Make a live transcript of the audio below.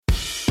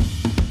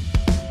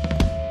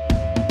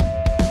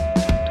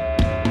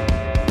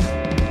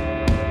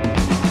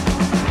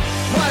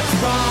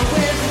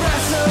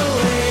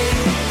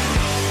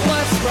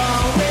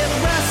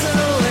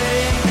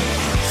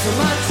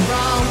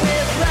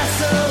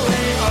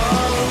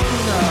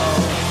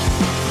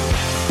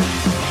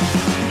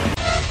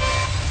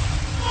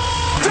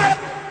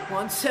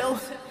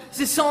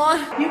this on?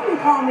 You can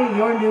call me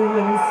your new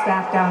Women's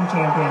SmackDown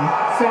champion.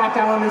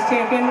 SmackDown Women's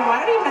champion?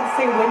 Why do you have to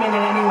say women in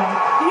any way?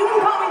 You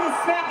can call me the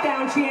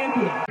SmackDown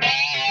champion.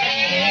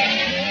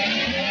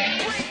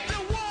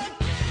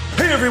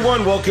 Hey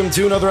everyone, welcome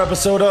to another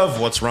episode of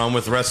What's Wrong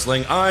with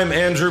Wrestling. I'm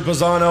Andrew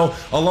Pisano,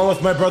 along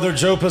with my brother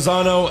Joe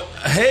Pisano.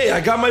 Hey,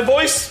 I got my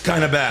voice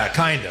kind of back.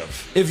 Kind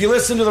of. If you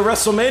listen to the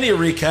WrestleMania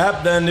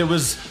recap, then it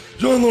was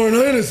John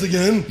Laurinaitis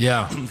again.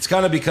 Yeah. It's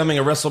kind of becoming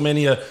a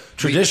WrestleMania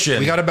tradition.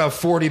 We got about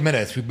 40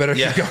 minutes. We better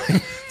keep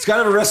going. It's kind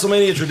of a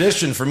WrestleMania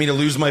tradition for me to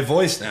lose my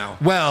voice now.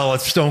 Well,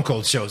 if Stone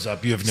Cold shows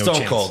up, you have no chance.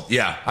 Stone Cold,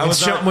 yeah.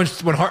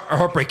 When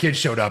Heartbreak Kid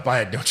showed up, I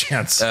had no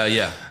chance.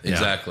 Yeah,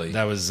 exactly.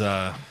 That was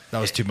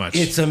too much.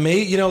 It's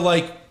amazing, you know,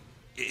 like,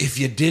 if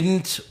you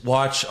didn't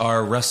watch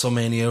our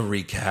WrestleMania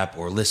recap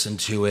or listen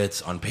to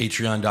it on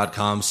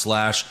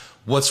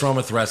patreon.com/What's Wrong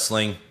with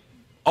Wrestling,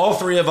 all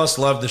three of us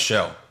loved the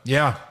show.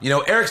 Yeah. You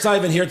know, Eric's not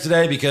even here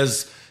today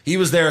because he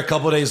was there a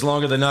couple of days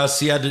longer than us.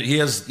 He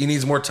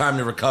needs more time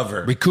to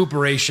recover.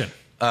 Recuperation.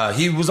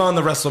 He was on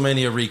the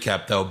WrestleMania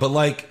recap though, but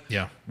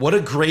what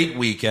a great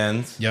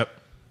weekend. Yep.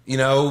 You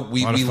know,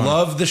 we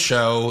loved the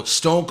show.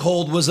 Stone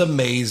Cold was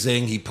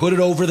amazing. He put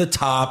it over the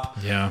top.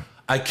 Yeah.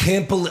 I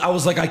can't believe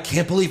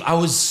I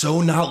was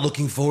so not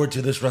looking forward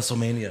to this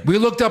WrestleMania. We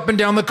looked up and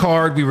down the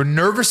card. We were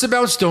nervous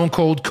about Stone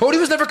Cold. Cody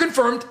was never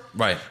confirmed.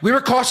 Right. We were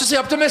cautiously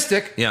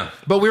optimistic. Yeah.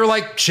 But we were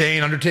like,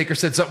 Shane, Undertaker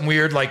said something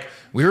weird. Like,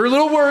 we were a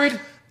little worried.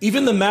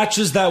 Even the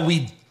matches that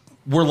we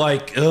were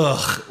like,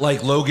 ugh,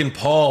 like Logan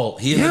Paul,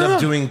 he ended up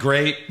doing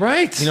great.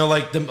 Right. You know,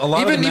 like a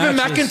lot of the Even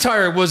matches.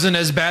 McIntyre wasn't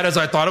as bad as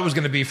I thought it was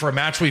going to be for a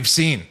match we've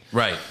seen.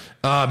 Right.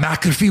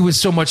 McAfee was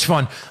so much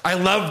fun. I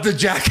loved the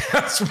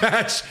Jackass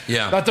match.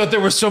 Yeah. I thought there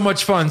was so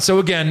much fun. So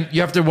again,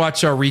 you have to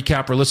watch our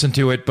recap or listen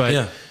to it.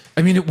 But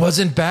I mean, it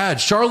wasn't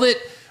bad.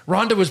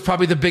 Ronda was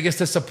probably the biggest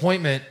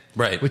disappointment.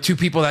 Right. With two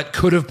people that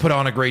could have put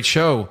on a great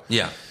show.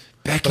 Yeah.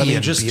 Becky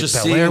and just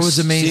Belair was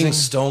amazing.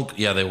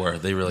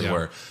 They really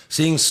were.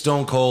 Seeing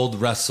Stone Cold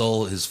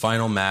wrestle his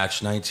final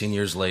match 19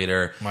 years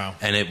later. Wow.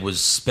 And it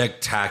was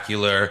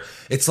spectacular.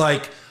 It's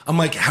like, I'm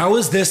like, how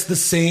is this the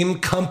same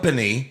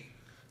company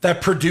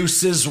that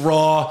produces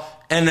Raw,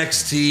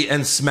 NXT,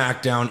 and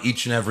SmackDown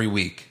each and every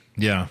week?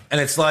 Yeah.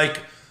 And it's like,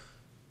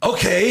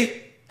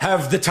 okay,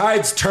 have the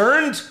tides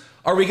turned?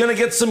 Are we going to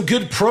get some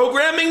good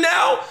programming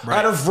now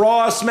out of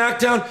Raw,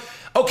 SmackDown?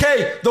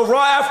 Okay, the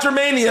Raw after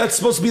Mania, it's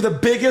supposed to be the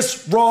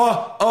biggest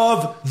Raw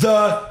of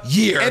the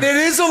year. And it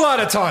is a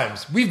lot of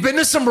times. We've been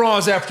to some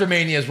Raws after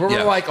Manias where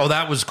we're like, oh,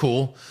 that was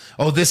cool.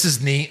 Oh, this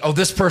is neat. Oh,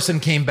 this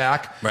person came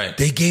back. Right.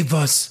 They gave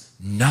us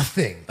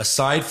nothing.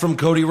 Aside from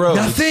Cody Rhodes.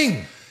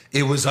 Nothing.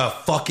 It was a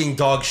fucking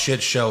dog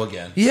shit show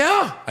again.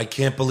 Yeah. I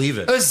can't believe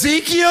it.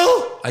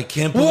 Ezekiel? I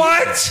can't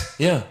believe it.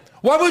 Yeah.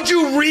 Why would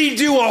you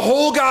redo a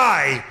whole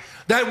guy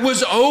that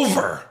was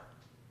over?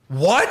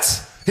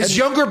 What? His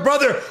younger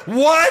brother.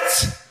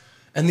 What?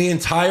 And the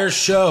entire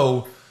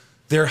show,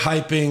 they're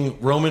hyping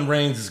Roman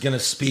Reigns is going to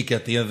speak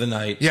at the end of the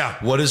night. Yeah.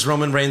 What is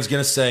Roman Reigns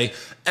going to say?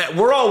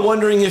 We're all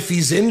wondering if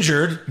he's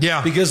injured.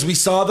 Yeah. Because we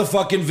saw the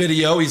fucking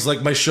video. He's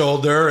like, my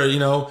shoulder, you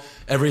know,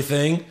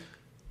 everything.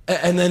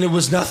 And then it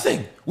was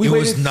nothing. We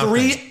waited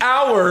 3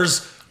 hours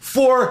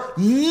for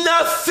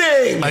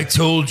nothing. I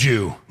told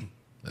you.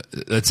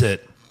 That's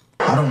it.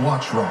 I don't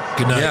watch Raw.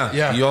 Good night.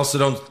 Yeah. You also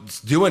don't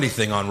do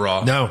anything on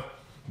Raw. No.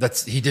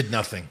 He did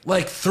nothing.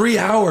 Like 3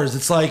 hours.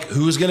 It's like,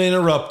 who's going to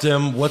interrupt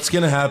him? What's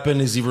going to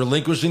happen? Is he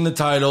relinquishing the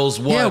titles?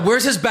 What? Yeah,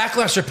 where's his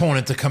Backlash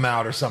opponent to come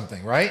out or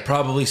something, right?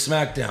 Probably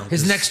SmackDown.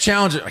 His next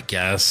challenger, I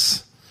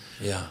guess.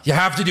 Yeah. You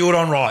have to do it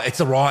on Raw. It's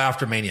the Raw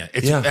after Mania.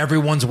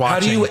 Everyone's watching. How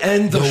do you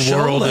end the show?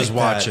 The world like is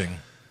watching. That?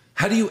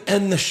 How do you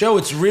end the show?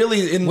 It's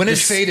really in when it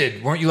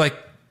faded. Weren't you like,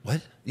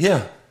 what?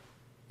 Yeah.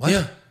 What?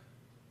 Yeah.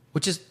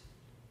 Which is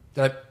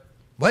Did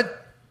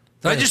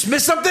I just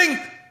miss something?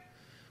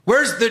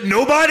 Where's the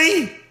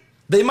nobody?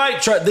 They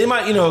might,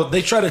 you know,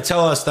 they try to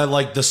tell us that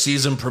like the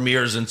season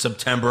premieres in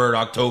September or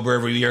October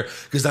every year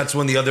because that's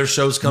when the other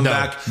shows come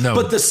back. No.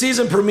 But the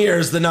season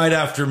premieres the night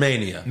after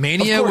Mania.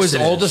 Mania was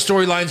all the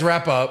storylines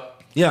wrap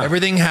up. Yeah.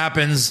 Everything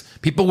happens.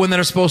 People win that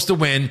are supposed to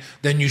win.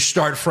 Then you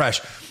start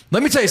fresh.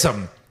 Let me tell you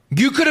something.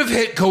 You could have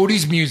hit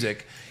Cody's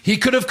music. He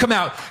could have come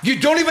out. You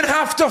don't even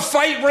have to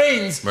fight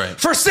Reigns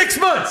for 6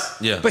 months.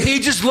 Yeah. But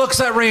he just looks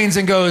at Reigns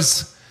and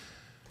goes,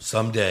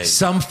 someday.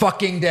 Some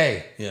fucking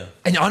day. Yeah.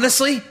 And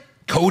honestly,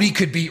 Cody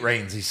could beat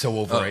Reigns. He's so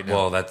over right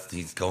now. Well,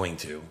 he's going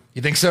to.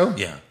 You think so?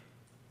 Yeah.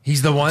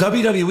 He's the one?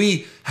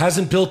 WWE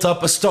hasn't built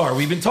up a star.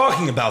 We've been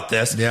talking about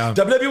this. Yeah.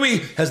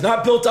 WWE has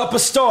not built up a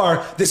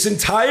star this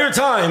entire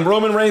time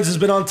Roman Reigns has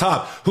been on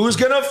top. Who's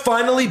going to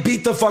finally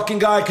beat the fucking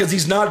guy because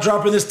he's not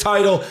dropping this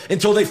title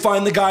until they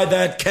find the guy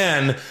that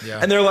can.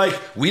 Yeah. And they're like,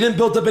 we didn't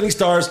build up any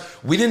stars.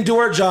 We didn't do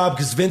our job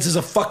because Vince is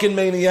a fucking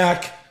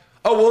maniac.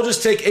 Oh, we'll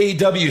just take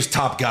AEW's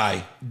top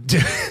guy. Do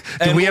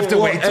we have to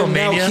wait till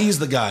Mania? Now he's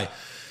the guy.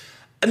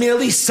 I mean, at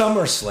least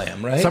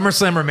SummerSlam, right?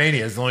 SummerSlam or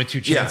Mania is the only two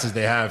chances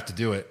they have to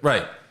do it.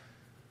 Right.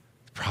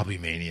 Probably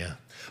Mania.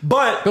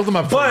 But Build him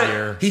up for a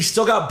year. He's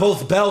still got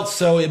both belts,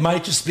 so it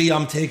might just be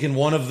I'm taking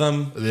one of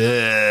them.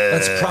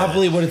 That's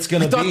probably what it's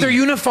going to be. I thought they're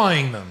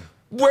unifying them.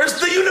 Where's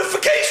the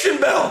unification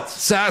belt?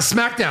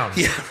 SmackDown.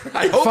 Yeah,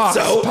 I hope Fox.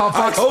 so.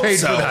 Fox paid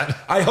for that.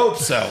 I hope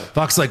so.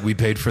 Fox like, we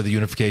paid for the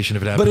unification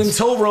if it happens. But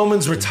until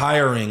Roman's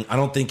retiring, I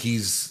don't think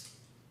he's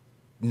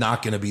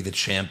not going to be the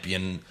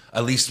champion.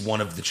 At least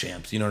one of the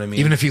champs. You know what I mean?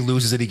 Even if he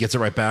loses it, he gets it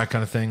right back,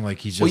 kind of thing. Like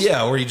he's just. Well,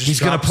 yeah, or he's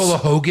going to pull a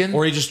Hogan,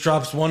 or he just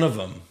drops one of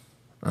them.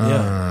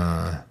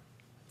 Yeah,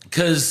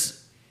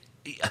 because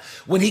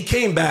when he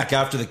came back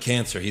after the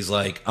cancer, he's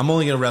like, I'm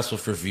only going to wrestle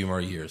for a few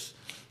more years.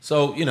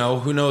 So, you know,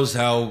 who knows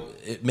how,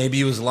 maybe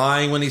he was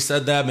lying when he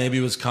said that. Maybe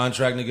it was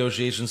contract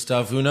negotiation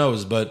stuff. Who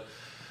knows? But,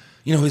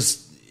 you know,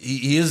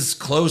 he is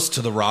close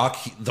to The Rock.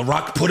 The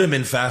Rock put him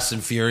in Fast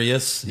and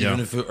Furious, even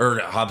if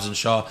or Hobbs and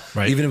Shaw.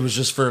 Right. Even if it was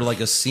just for like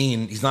a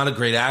scene. He's not a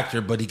great actor,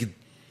 but he could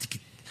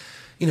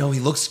you know, he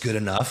looks good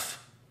enough.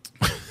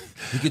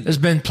 There's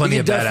been plenty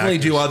of bad definitely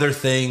actors. do other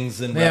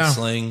things in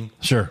wrestling.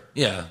 Sure.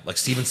 Yeah, like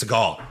Steven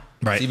Seagal.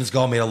 Right. Steven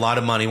Seagal made a lot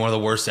of money, one of the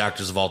worst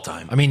actors of all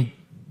time. I mean,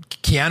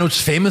 Keanu's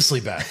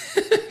famously bad.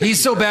 He's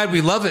so bad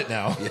we love it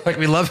now. Like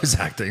we love his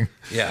acting.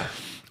 Yeah.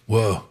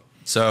 Whoa.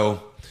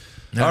 So,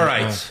 all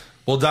right.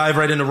 We'll dive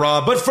right into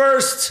Raw. But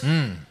first,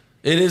 it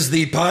is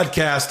the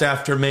podcast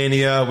after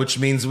Mania, which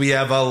means we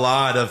have a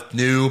lot of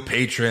new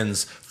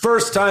patrons.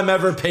 First time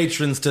ever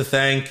patrons to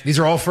thank. These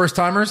are all first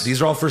timers?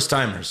 These are all first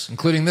timers.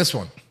 Including this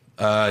one.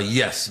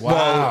 Yes.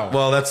 Wow.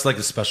 Well, that's like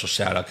a special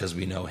shout out because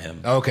we know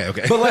him. Okay.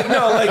 But like,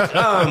 no,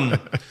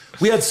 like,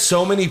 we had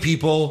so many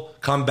people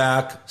come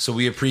back, so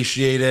we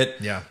appreciate it.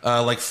 Yeah.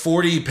 Like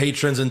 40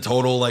 patrons in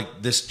total,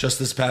 like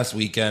this past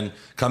weekend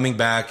coming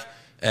back.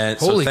 And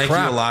Holy so thank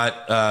crap. you a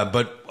lot.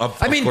 But of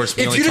course,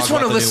 we if only you just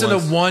talk want to about the listen new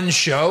to ones. one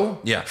show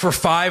for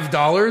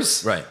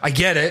 $5, right? I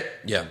get it.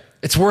 Yeah.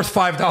 It's worth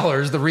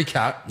 $5, the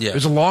recap. Yeah. It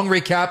was a long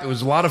recap. It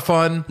was a lot of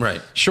fun.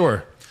 Right.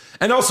 Sure.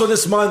 And also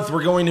this month,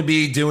 we're going to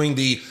be doing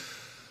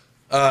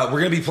we're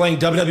going to be playing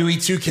WWE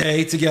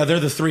 2K together,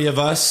 the three of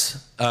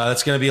us.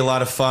 That's going to be a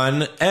lot of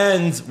fun.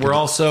 And we're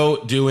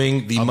also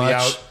doing the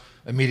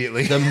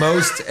immediately the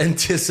most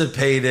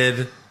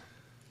anticipated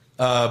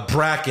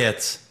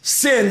bracket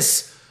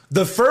since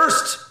the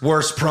first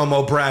worst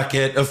promo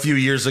bracket a few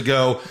years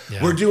ago.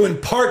 Yeah. We're doing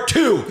part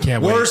 2.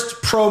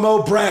 Worst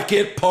promo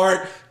bracket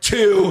part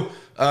 2.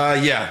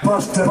 Yeah.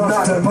 Well,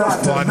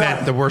 I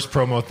meant the worst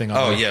promo thing.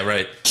 Yeah,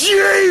 right.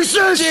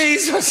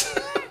 Jesus.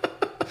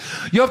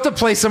 You have to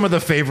play some of the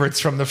favorites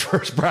from the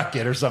first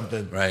bracket or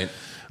something. Right.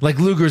 Like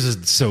Luger's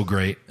is so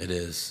great. It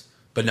is.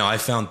 But no, I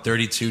found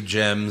 32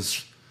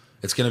 gems.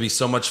 It's going to be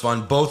so much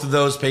fun. Both of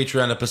those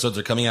Patreon episodes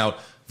are coming out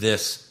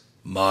this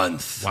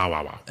month.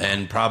 Wow.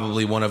 And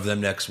probably one of them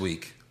next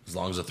week, as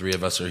long as the three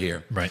of us are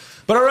here. Right.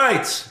 But all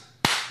right,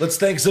 let's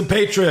thank some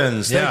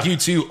patrons. Yeah. Thank you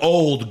to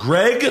Old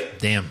Greg.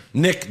 Damn.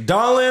 Nick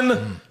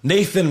Dolan.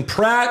 Nathan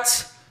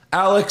Pratt.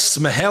 Alex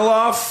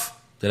Mihailov.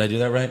 Did I do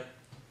that right?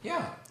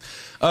 Yeah.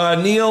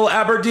 Neil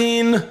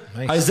Aberdeen.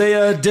 Nice.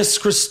 Isaiah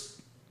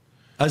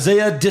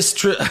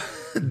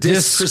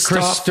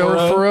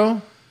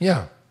Discristoforo.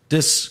 Yeah.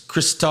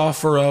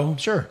 Discristoforo.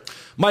 Sure.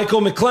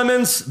 Michael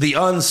McClemens, the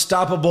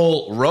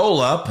Unstoppable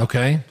Roll-Up.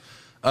 Okay.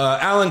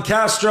 Alan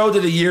Castro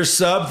did a year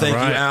sub. Thank you,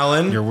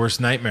 Alan. Your worst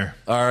nightmare.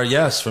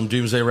 Yes, from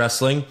Doomsday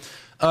Wrestling.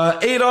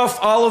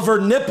 Adolf Oliver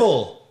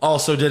Nipple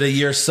also did a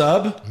year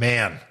sub.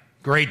 Man,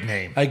 great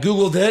name. I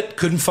Googled it.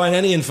 Couldn't find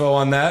any info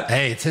on that.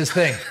 Hey, it's his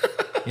thing.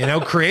 You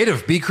know,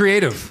 creative. Be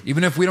creative,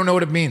 even if we don't know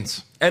what it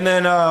means. And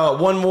then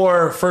one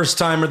more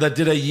first-timer that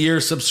did a year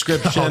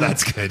subscription. Oh,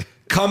 that's good.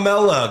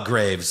 Camella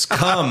Graves.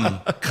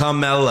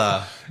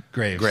 Camella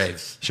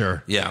Graves.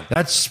 Sure. Yeah.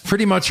 That's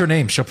pretty much her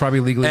name. She'll probably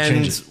legally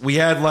change it. And we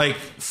had like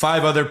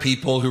 5 other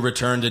people who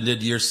returned and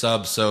did year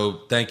subs,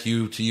 so thank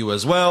you to you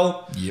as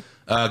well. Yep.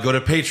 Go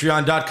to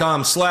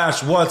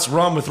patreon.com/what's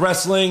wrong with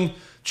wrestling.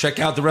 Check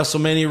out the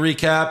WrestleMania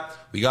recap.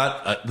 We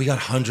got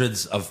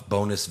hundreds of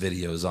bonus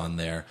videos on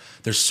there.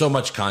 There's so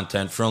much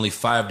content. For only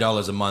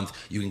 $5 a month,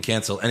 you can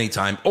cancel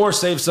anytime or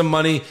save some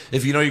money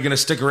if you know you're going to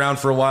stick around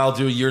for a while.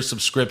 Do a year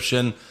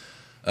subscription.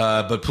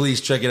 But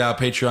please check it out,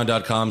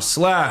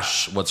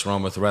 patreon.com/what's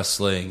wrong with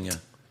wrestling.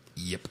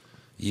 Yep.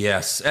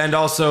 Yes. And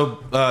also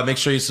make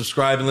sure you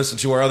subscribe and listen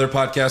to our other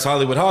podcast,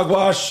 Hollywood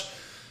Hogwash.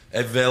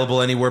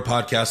 Available anywhere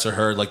podcasts are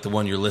heard, like the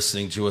one you're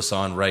listening to us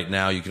on right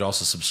now. You could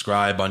also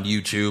subscribe on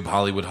YouTube,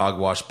 Hollywood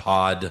Hogwash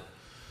Pod.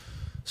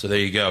 So there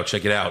you go.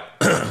 Check it out.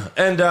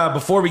 And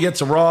before we get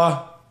to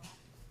Raw,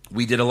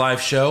 we did a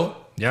live show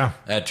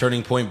at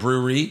Turning Point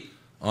Brewery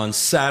on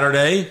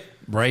Saturday.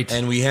 Right.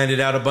 And we handed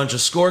out a bunch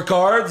of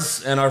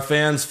scorecards, and our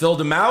fans filled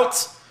them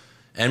out.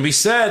 And we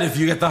said, if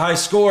you get the high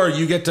score,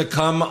 you get to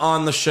come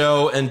on the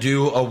show and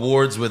do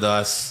awards with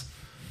us.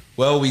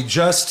 Well, we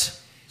just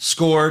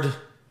scored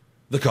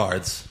the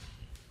cards.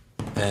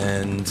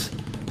 And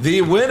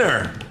the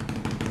winner,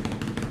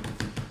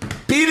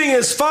 beating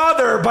his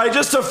father by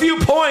just a few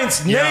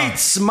points, Nate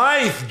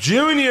Smythe Jr.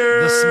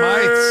 The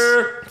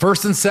Smythes.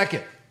 First and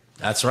second.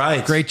 That's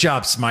right. Great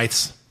job,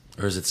 Smythes.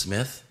 Or is it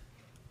Smith?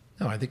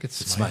 No, I think it's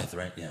Smythe,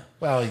 right? Yeah.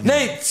 Well,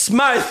 Nate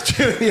Smythe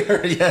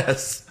Jr.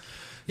 Yes.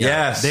 Yeah,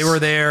 Yes. they were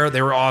there.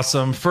 They were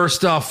awesome.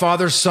 First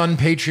father-son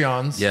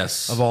Patreons.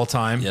 Yes. Of all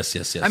time.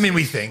 Yes. I mean,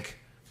 we think.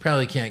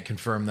 Probably can't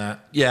confirm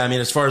that. Yeah, I mean,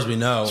 as far as we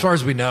know. As far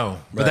as we know.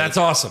 But Right. that's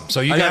awesome.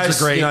 So you guys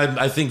are great. You know,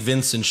 I think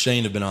Vince and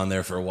Shane have been on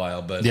there for a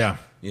while, but Yeah.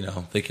 you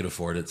know, they could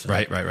afford it. So.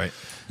 Right.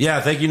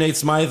 Yeah, thank you, Nate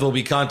Smythe. We'll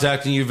be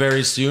contacting you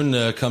very soon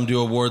to come do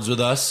awards with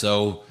us.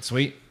 So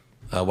Sweet.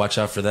 watch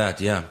out for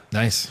that. Yeah.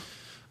 Nice.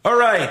 All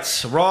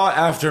right. Raw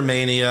After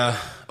Mania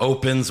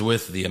opens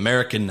with the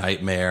American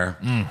Nightmare.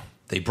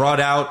 They brought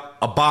out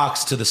a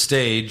box to the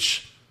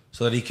stage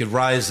so that he could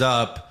rise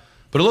up.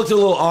 But it looked a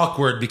little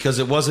awkward because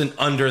it wasn't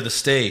under the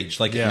stage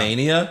like at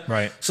Mania.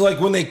 Right. So like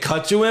when they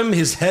cut to him,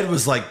 his head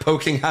was like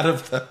poking out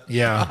of the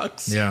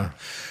box. Yeah.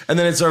 And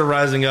then it started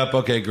rising up.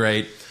 Okay,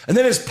 great. And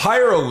then his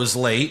pyro was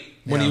late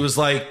when he was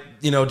like,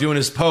 you know, doing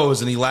his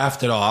pose and he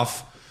laughed it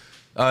off.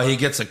 He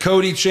gets a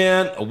Cody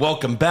chant, a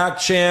welcome back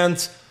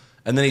chant.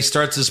 And then he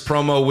starts his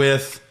promo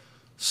with,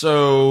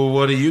 so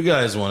what do you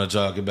guys want to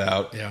talk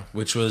about? Yeah.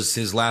 Which was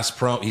his last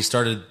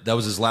that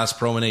was his last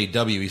promo in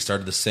AEW. He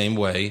started the same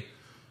way.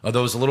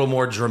 Although it was a little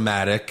more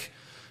dramatic.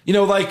 You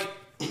know, like,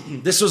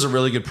 this was a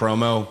really good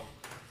promo.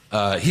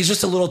 He's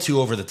just a little too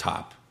over the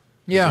top.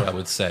 Yeah. Is what I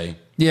would say.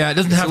 Yeah, it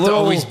doesn't have to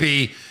always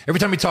be. Every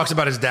time he talks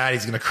about his dad,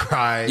 he's going to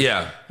cry.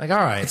 Yeah. Like, all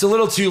right. It's a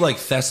little too, like,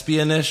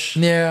 thespian-ish.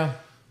 Yeah.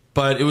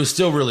 But it was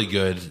still really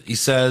good. He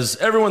says,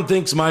 everyone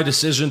thinks my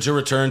decision to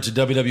return to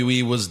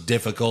WWE was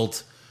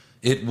difficult.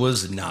 It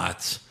was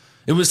not.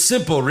 It was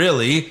simple,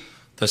 really.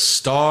 The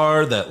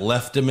star that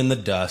left him in the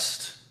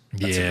dust.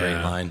 That's a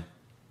great line.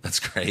 That's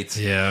great.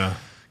 Yeah.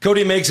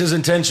 Cody makes his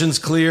intentions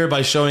clear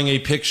by showing a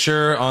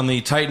picture on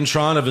the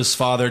Titantron of his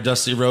father,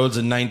 Dusty Rhodes,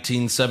 in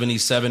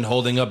 1977,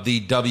 holding up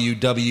the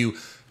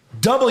WWF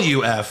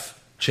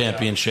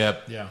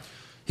Championship. Yeah.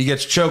 He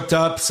gets choked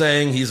up,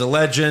 saying he's a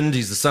legend,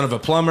 he's the son of a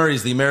plumber,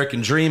 he's the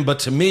American dream, but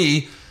to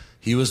me,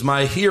 he was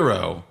my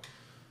hero.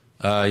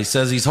 He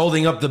says he's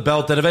holding up the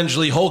belt that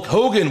eventually Hulk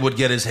Hogan would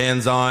get his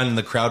hands on, and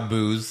the crowd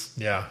boos.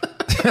 Yeah.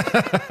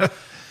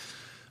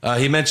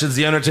 He mentions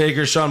The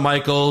Undertaker, Shawn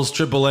Michaels,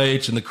 Triple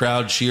H, and the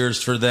crowd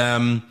cheers for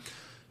them.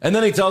 And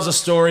then he tells a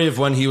story of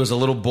when he was a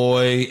little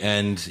boy,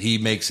 and he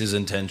makes his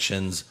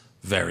intentions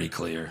very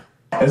clear.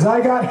 As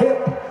I got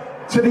hip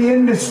to the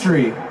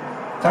industry,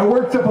 I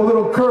worked up a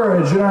little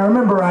courage, and I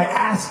remember I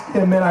asked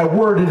him, and I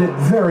worded it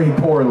very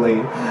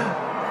poorly.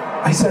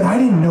 I said, I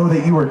didn't know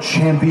that you were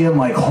champion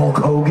like Hulk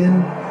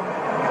Hogan.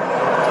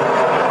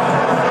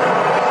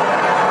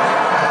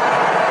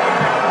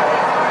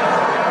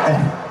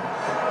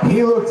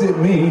 He looked at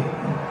me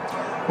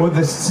with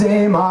the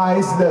same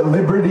eyes that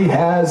Liberty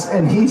has,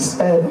 and he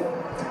said,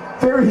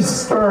 very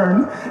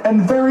stern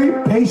and very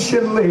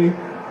patiently,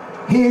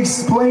 he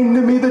explained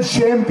to me the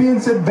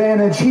champion's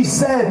advantage. He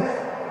said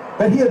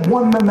that he had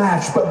won the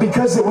match, but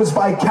because it was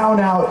by count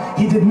out,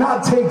 he did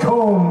not take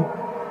home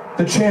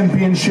the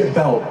championship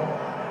belt.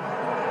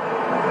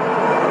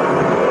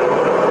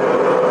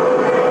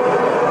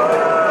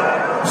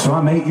 So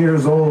I'm 8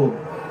 years old.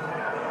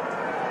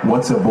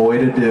 What's a boy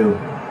to do?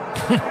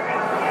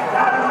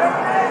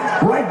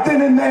 Right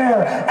then and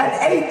there,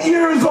 at 8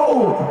 years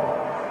old,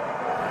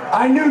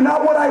 I knew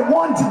not what I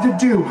wanted to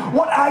do,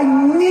 what I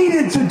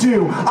needed to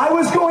do. I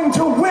was going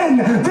to win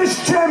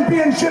this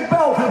championship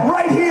belt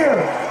right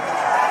here.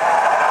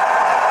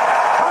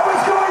 I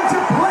was going to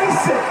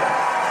place it.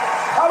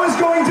 I was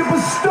going to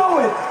bestow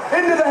it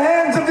into the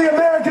hands of the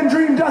American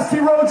Dream, Dusty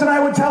Rhodes, and I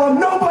would tell him,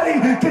 nobody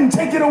can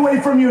take it away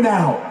from you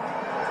now.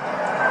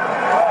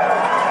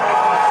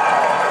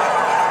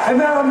 And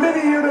there are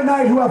many here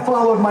tonight who have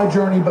followed my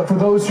journey, but for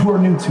those who are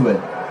new to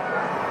it,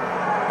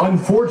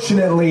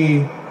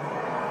 unfortunately,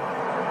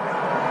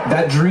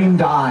 that dream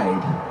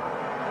died.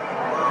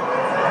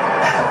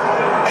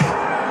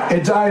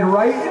 It died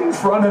right in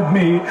front of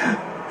me.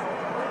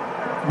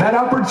 That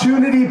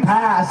opportunity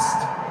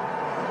passed.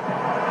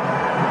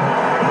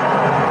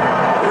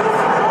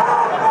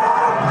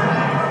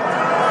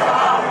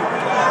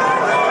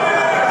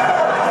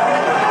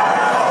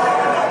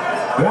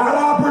 That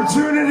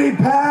opportunity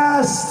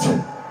passed,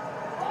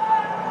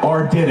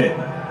 or did it?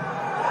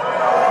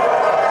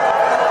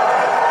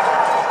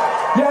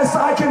 Yes,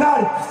 I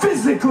cannot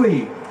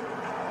physically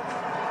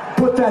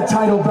put that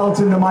title belt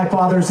into my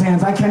father's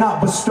hands. I cannot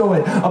bestow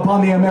it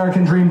upon the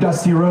American Dream,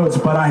 Dusty Rhodes,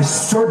 but I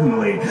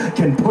certainly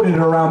can put it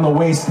around the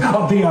waist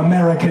of the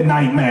American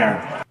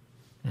Nightmare.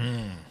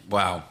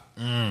 Wow.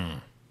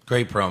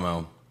 Great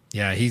promo.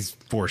 Yeah, he's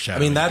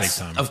foreshadowing. I mean, that's,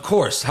 big time. of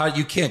course, how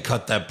you can't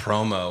cut that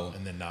promo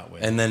And then not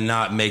win. and then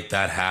not make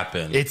that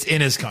happen. It's in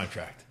his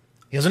contract.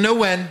 He doesn't know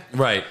when.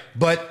 Right.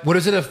 But what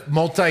is it, a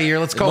multi-year?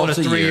 Let's call it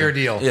a Multi-year. 3-year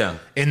deal. Yeah.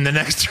 In the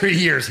next 3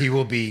 years, he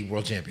will be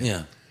world champion.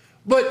 Yeah.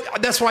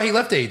 But that's why he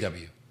left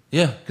AEW.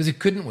 Yeah. Because he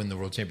couldn't win the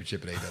world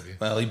championship at AEW.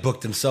 Well, he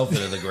booked himself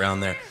into the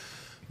ground there.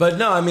 But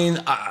no, I mean,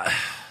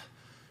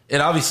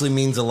 it obviously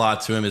means a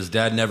lot to him. His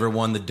dad never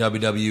won the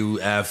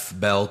WWF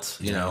belt,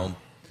 you know.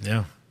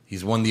 Yeah.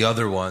 He's won the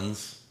other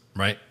ones.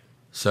 Right.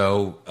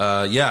 So,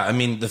 yeah, I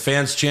mean, the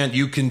fans chant,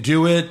 "You can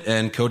do it,"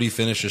 and Cody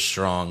finishes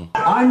strong.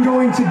 I'm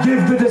going to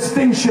give the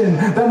distinction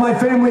that my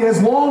family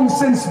has long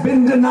since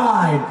been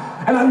denied,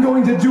 and I'm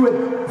going to do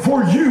it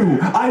for you.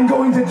 I'm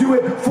going to do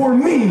it for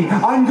me.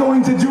 I'm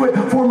going to do it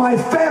for my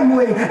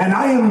family, and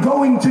I am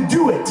going to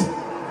do it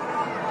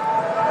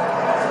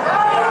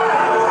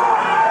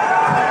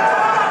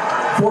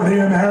for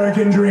the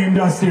American Dream,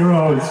 Dusty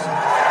Rhodes.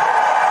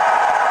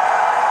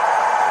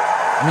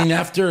 I mean,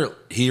 after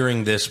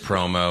hearing this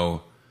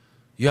promo,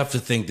 you have to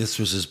think this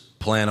was his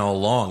plan all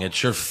along. It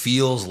sure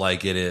feels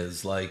like it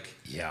is. Like,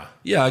 Yeah.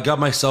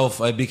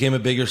 I became a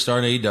bigger star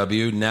in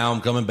AEW. Now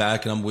I'm coming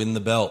back and I'm winning the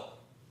belt.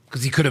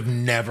 Because he could have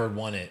never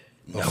won it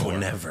before. No,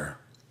 never.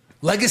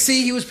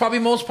 Legacy, he was probably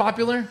most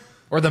popular?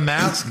 Or the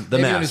Mask? The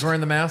Maybe Mask. when he's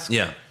wearing the mask?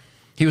 Yeah.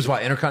 He was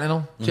what,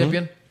 Intercontinental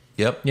Champion?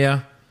 Yep.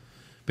 Yeah.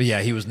 But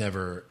yeah, he was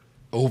never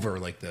over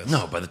like this.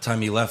 No, by the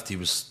time he left, he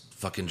was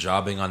fucking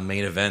jobbing on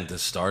main event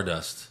as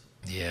Stardust.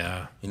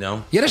 Yeah. You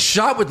know? He had a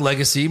shot with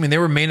Legacy. I mean, they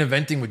were main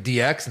eventing with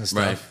DX and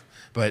stuff. Right.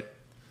 But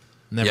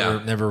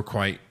never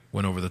quite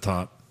went over the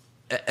top.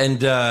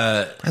 And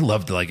I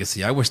loved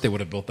Legacy. I wish they would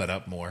have built that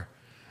up more.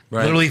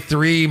 Right. Literally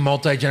 3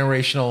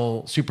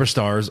 multi-generational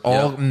superstars,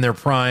 all in their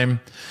prime.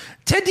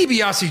 Ted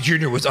DiBiase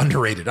Jr. was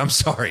underrated. I'm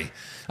sorry.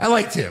 I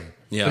liked him.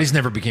 Yeah. But he's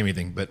never became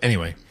anything. But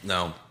anyway.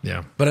 no.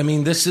 Yeah. But I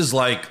mean, this is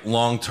like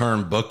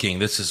long-term booking.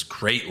 This is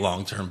great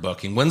long-term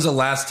booking. When's the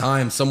last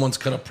time someone's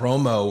cut a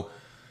promo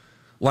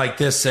like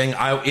this saying,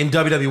 in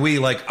WWE,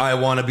 like, I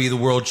want to be the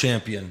world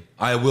champion.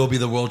 I will be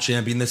the world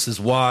champion. This is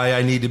why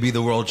I need to be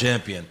the world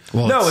champion.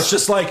 Well, no, it's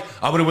just like,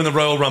 I'm going to win the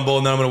Royal Rumble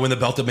and then I'm going to win the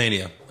Belt of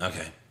Mania.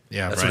 Okay.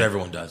 Yeah, That's right. what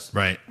everyone does.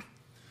 Right.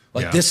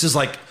 Like, Yeah. this is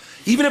like,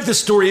 even if the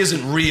story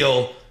isn't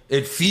real,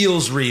 it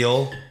feels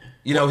real.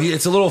 You know,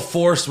 it's a little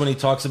forced when he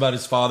talks about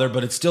his father,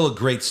 but it's still a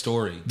great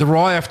story. The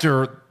Raw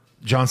after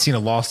John Cena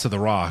lost to The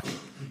Rock,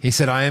 he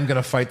said, I am going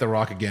to fight The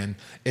Rock again.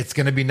 It's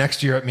going to be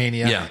next year at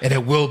Mania. Yeah. And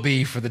it will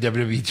be for the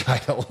WWE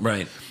title.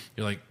 Right.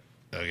 You're like,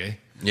 okay.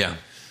 Yeah.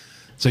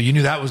 So you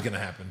knew that was going to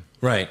happen.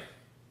 Right.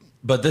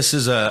 But this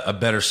is a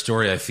better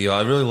story, I feel.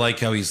 I really like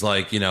how he's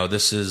like, you know,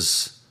 this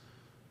is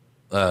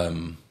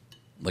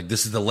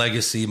this is the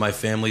legacy my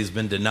family's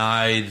been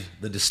denied,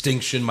 the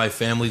distinction my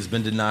family's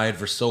been denied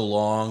for so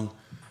long.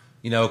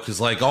 You know, because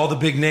like all the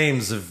big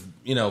names have,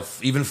 you know,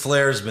 even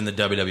Flair's been the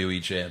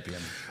WWE champion.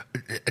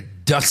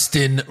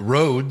 Dustin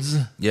Rhodes,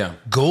 Yeah.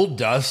 Gold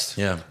Dust,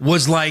 Yeah.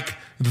 was like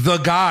the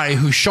guy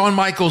who Shawn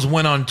Michaels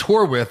went on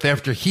tour with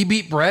after he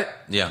beat Brett.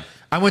 Yeah.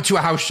 I went to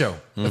a house show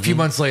a few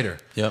months later.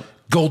 Yep.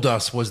 Gold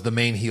Dust was the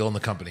main heel in the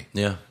company.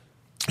 Yeah.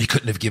 You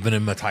couldn't have given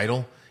him a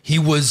title. He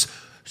was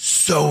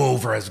so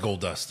over as Gold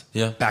Dust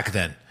back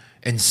then,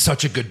 and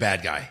such a good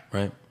bad guy.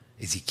 Right.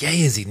 Is he gay?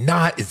 Is he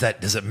not?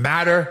 Does it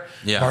matter?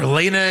 Yeah.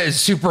 Marlena is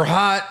super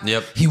hot.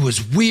 Yep. He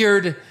was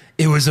weird.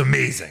 It was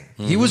amazing.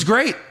 He was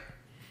great.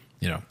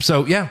 You know.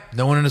 So yeah,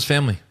 no one in his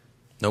family.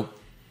 Nope.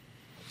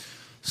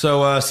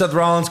 So Seth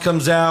Rollins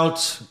comes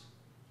out.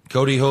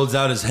 Cody holds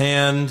out his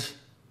hand.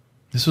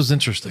 This was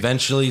interesting.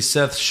 Eventually,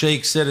 Seth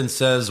shakes it and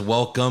says,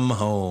 "Welcome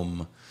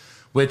home,"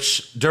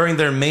 which during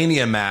their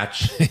Mania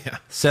match,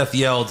 Seth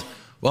yelled,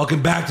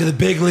 "Welcome back to the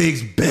big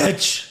leagues,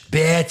 bitch."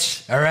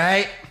 Bitch. All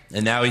right.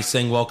 And now he's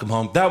saying, "Welcome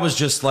home." That was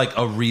just like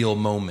a real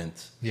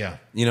moment. Yeah.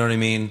 You know what I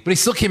mean? But he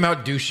still came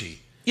out douchey.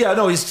 Yeah,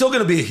 no, he's still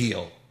going to be a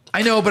heel.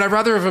 I know, but I'd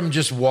rather have him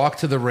just walk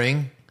to the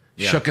ring,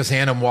 shook his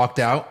hand, and walked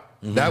out.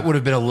 That would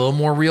have been a little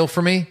more real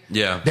for me.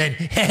 Yeah. Then,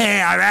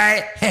 hey, all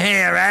right,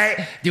 hey, all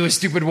right, do a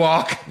stupid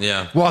walk.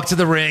 Yeah. Walk to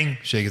the ring,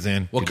 shake his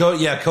hand. Well,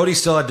 Cody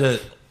still had to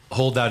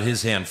hold out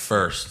his hand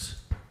first.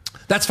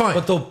 That's fine.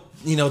 But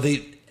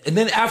and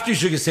then after he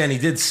shook his hand, he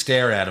did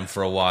stare at him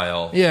for a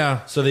while.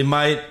 Yeah. So they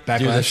might do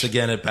Backlash. this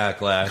again at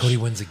Backlash. Cody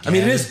wins again. I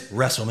mean, it is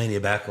WrestleMania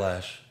Backlash.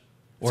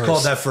 It's Or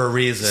called that for a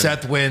reason.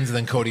 Seth wins, and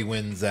then Cody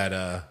wins at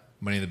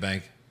Money in the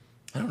Bank.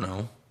 I don't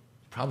know.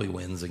 Probably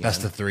wins again.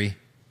 Best of 3.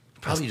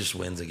 Probably just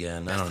wins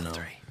again. I don't know.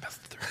 Best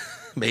of 3.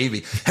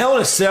 Maybe. Hell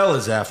in a Cell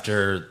is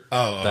after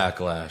Oh.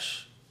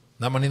 Backlash.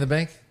 Not Money in the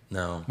Bank?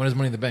 No. When is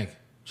Money in the Bank?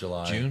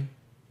 July. June?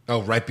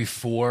 Oh, right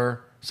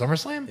before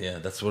SummerSlam? Yeah,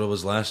 that's what it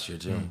was last year,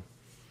 too.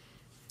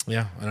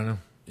 Yeah, I don't know.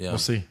 Yeah. We'll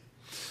see.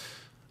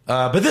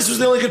 But this was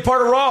the only good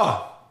part of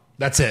Raw.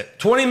 That's it.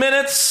 20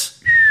 minutes,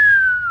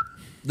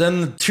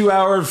 then 2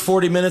 hour,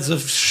 40 minutes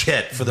of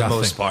shit for the Nothing.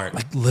 most part.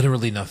 Like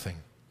literally nothing.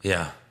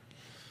 Yeah.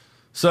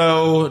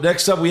 So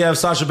next up, we have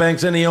Sasha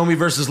Banks and Naomi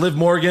versus Liv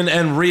Morgan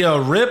and Rhea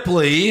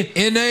Ripley.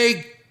 In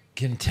a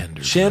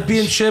contender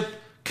Championship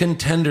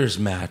contenders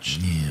match.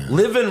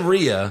 Liv and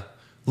Rhea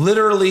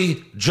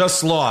literally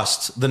just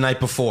lost the night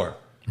before.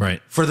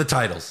 Right. For the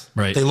titles.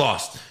 Right. They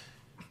lost.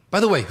 By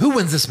the way, who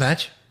wins this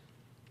match?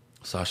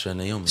 Sasha and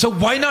Naomi. So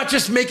why not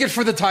just make it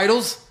for the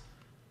titles?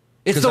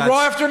 It's 'Cause the Raw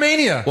that's- after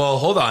Mania. Well,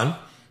 hold on.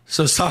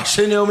 So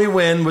Sasha and Naomi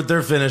win with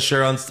their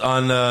finisher on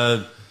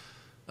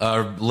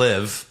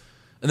Liv.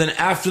 And then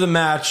after the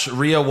match,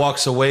 Rhea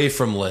walks away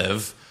from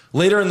Liv.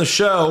 Later in the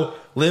show,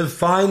 Liv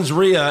finds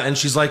Rhea and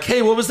she's like,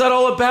 hey, what was that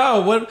all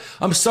about? What?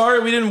 I'm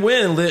sorry we didn't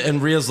win.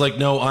 And Rhea's like,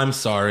 no, I'm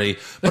sorry.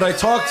 But I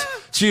talked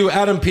to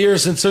Adam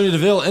Pearce and Sonya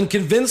Deville and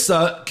convinced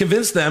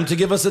them to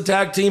give us a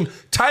tag team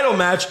title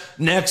match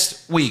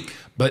next week.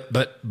 But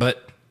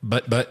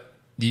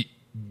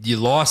you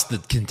lost the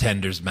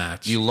contenders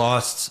match. You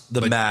lost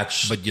the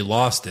match. But you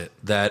lost it.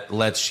 That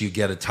lets you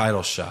get a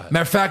title shot.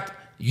 Matter of fact,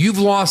 you've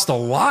lost a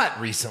lot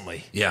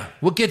recently. Yeah.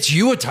 What gets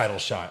you a title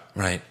shot?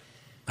 Right.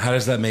 How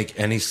does that make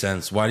any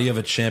sense? Why do you have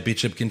a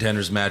championship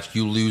contenders match,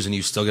 you lose, and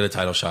you still get a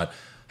title shot?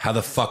 How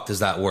the fuck does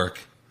that work?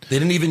 They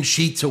didn't even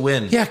cheat to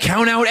win. Yeah,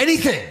 count out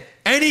anything.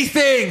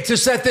 Anything to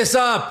set this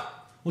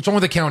up. What's wrong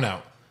with the count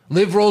out?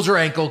 Liv rolls her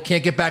ankle,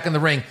 can't get back in the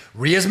ring.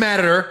 Rhea's mad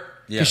at her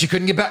because she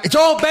couldn't get back. It's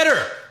all better.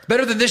 It's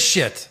better than this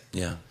shit.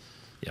 Yeah.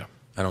 Yeah.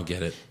 I don't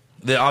get it.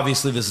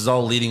 Obviously, this is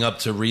all leading up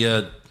to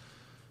Rhea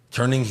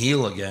turning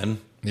heel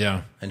again.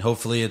 Yeah. And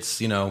hopefully it's,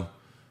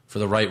 for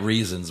the right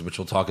reasons, which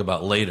we'll talk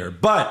about later.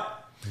 But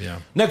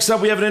next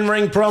up, we have an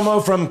in-ring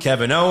promo from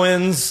Kevin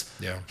Owens.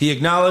 Yeah. He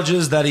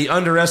acknowledges that he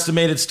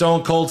underestimated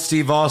Stone Cold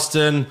Steve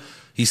Austin.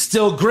 He's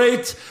still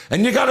great,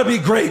 and you got to be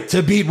great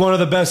to beat one of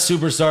the best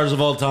superstars of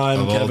all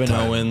time, Kevin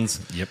Owens.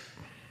 Yep.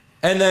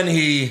 And then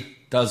he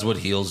does what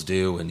heels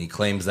do, and he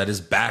claims that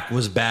his back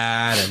was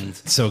bad, and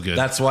so good.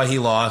 That's why he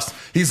lost.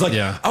 He's like,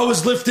 I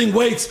was lifting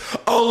weights,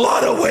 a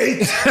lot of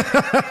weight.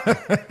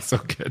 So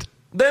good.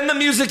 Then the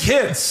music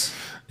hits.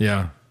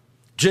 Yeah.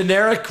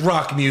 Generic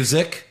rock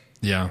music.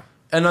 Yeah.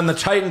 And on the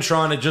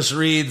Titantron, it just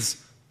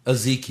reads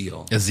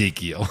Ezekiel.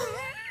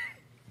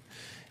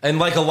 And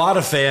like a lot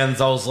of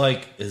fans, I was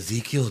like,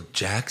 Ezekiel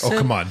Jackson? Oh,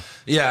 come on.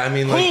 Yeah, I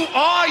mean, like, who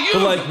are you?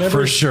 But like,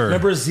 For sure.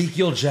 Remember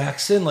Ezekiel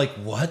Jackson? Like,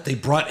 what? They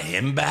brought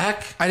him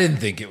back? I didn't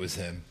think it was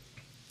him.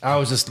 I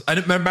was just,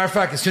 matter of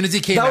fact, as soon as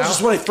he came out. That was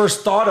just what I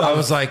first thought of. I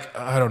was like,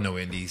 I don't know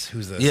indies.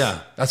 Who's this?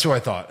 Yeah. That's who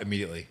I thought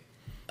immediately.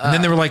 And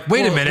then they were like,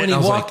 wait a minute. When he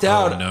walked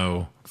out, oh,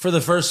 no. For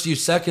the first few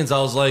seconds, I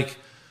was like,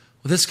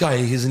 well, this guy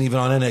isn't even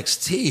on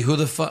NXT. Who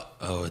the fuck?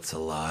 Oh, it's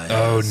Elias.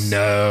 Oh,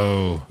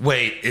 no.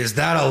 Wait, is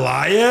that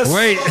Elias?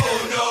 Wait.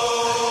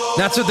 Oh,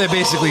 no. That's what they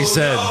basically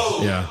said.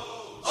 Yeah.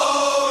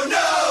 Oh,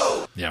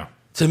 no. Yeah.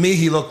 To me,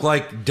 he looked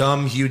like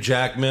dumb Hugh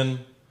Jackman.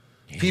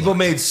 People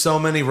made so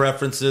many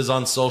references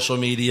on social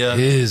media.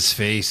 His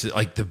face,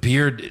 like the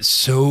beard is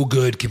so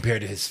good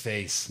compared to his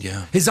face.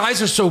 Yeah. His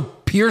eyes are so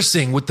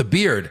piercing with the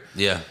beard.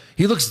 Yeah.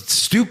 He looks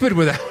stupid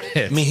without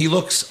it. I mean, he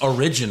looks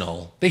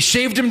original. They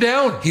shaved him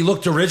down. He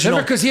looked original.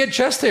 Remember, because he had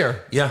chest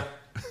hair. Yeah.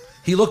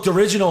 He looked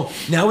original.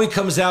 Now he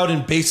comes out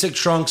in basic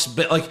trunks,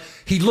 but like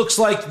he looks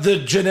like the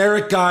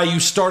generic guy you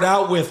start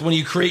out with when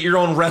you create your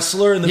own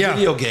wrestler in the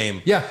video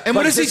game. Yeah. And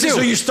what does he do? This is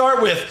who you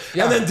start with.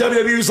 Yeah. And then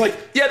WWE's like,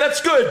 yeah,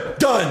 that's good.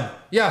 Done.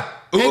 Yeah.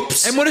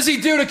 Oops. And what does he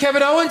do to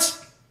Kevin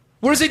Owens?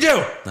 What does he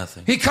do?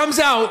 Nothing. He comes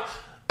out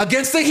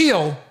against the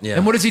heel. Yeah.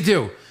 And what does he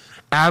do?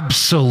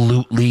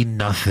 Absolutely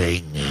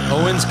nothing.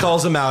 Owens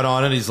calls him out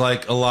on it. He's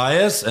like,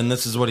 Elias, and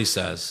this is what he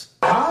says.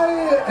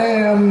 I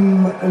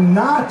am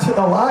not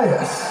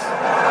Elias.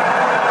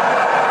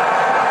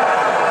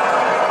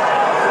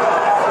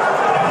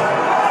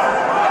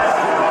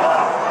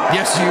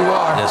 Yes, you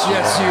are.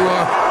 Yes, you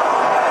are.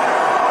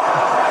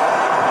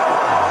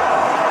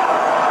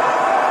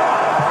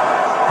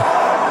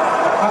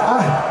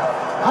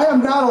 I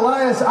am not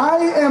Elias. I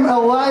am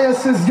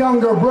Elias's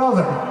younger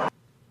brother.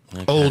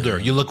 Okay. Older.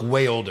 You look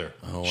way older.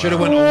 Oh, wow. Should have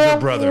went older,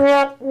 brother.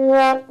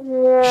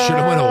 Should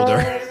have went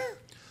older.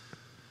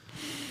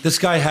 This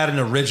guy had an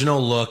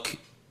original look.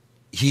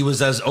 He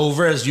was as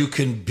over as you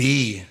can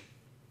be.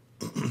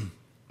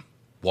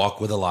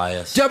 Walk with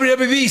Elias.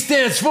 WWE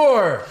stands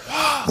for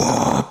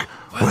Walk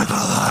with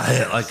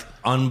Elias. Like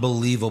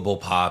unbelievable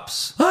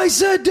pops. I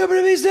said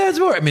WWE stands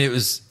for. I mean, it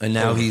was. And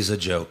now he's a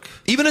joke.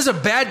 Even as a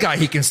bad guy,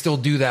 he can still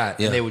do that.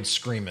 Yeah. And they would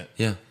scream it.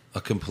 Yeah.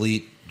 A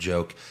complete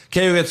joke.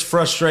 KO gets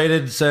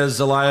frustrated, says,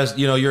 Elias,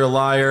 you're a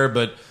liar,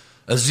 but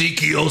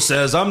Ezekiel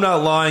says, I'm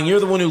not lying. You're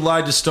the one who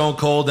lied to Stone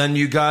Cold and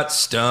you got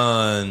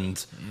stunned.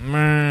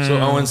 So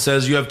Owens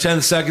says, you have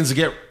 10 seconds to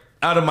get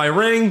out of my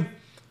ring.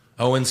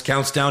 Owens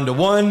counts down to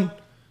 1.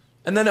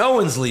 And then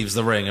Owens leaves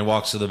the ring and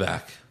walks to the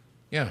back.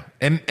 Yeah.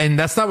 And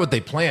that's not what they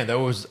planned.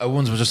 Owens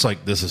was just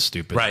like, this is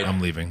stupid. Right.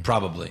 I'm leaving.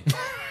 Probably.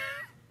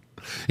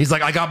 He's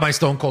like, I got my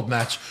Stone Cold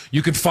match.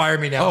 You can fire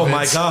me now. Oh,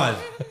 Vince. my God.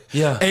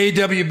 Yeah.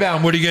 AEW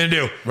bound. What are you going to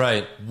do?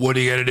 Right. What are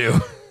you going to do?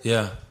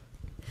 Yeah.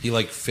 He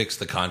fixed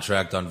the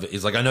contract on.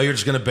 He's like, I know you're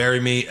just going to bury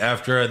me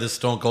after this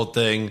Stone Cold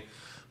thing,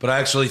 but I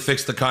actually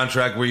fixed the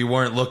contract where you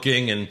weren't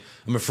looking, and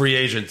I'm a free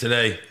agent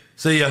today.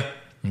 See ya.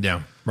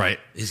 Yeah. Right.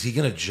 Is he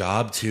going to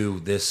job to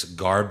this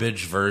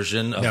garbage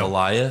version of No.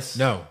 Elias?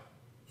 No.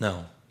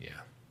 Yeah.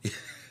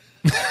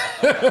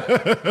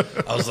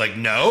 I was like,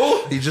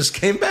 no. He just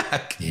came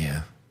back.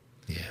 Yeah.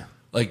 Yeah.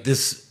 Like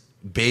this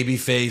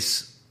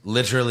babyface,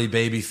 literally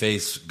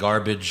babyface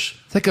garbage.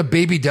 It's like a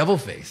baby devil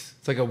face.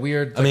 It's like a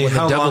weird. I mean, when the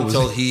how devil long was-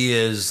 till he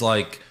is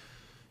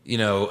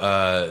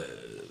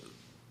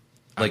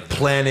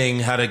planning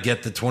how to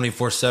get the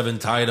 24/7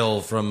 title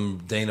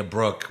from Dana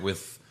Brooke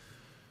with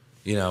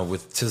You know,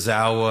 with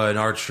Tozawa and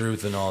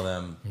R-Truth and all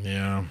them.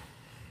 Yeah.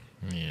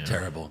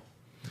 Terrible.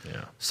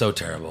 Yeah. So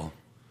terrible.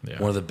 Yeah.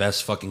 One of the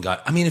best fucking guys.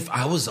 I mean, if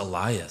I was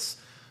Elias,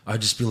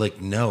 I'd just be like,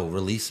 no,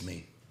 release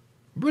me.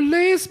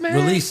 Release me.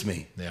 Release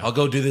me. Yeah. I'll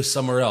go do this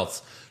somewhere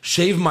else.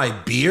 Shave my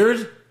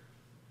beard?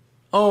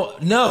 Oh,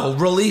 no,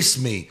 release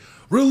me.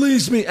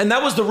 Release me. And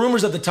that was the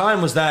rumors at the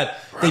time, was that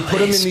they put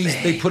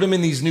him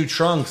in these new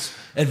trunks,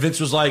 and Vince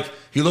was like,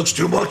 he looks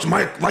too much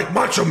like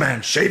Macho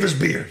Man. Shave his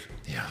beard.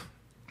 Yeah.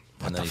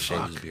 And then he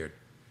shaved his beard.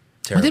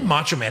 When Terrible. did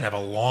Macho Man have a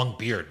long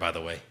beard, by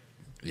the way?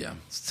 Yeah.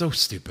 So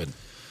stupid.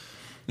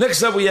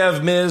 Next up, we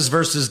have Miz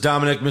versus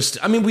Dominic Mysterio.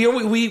 I mean,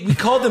 we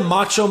called him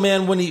Macho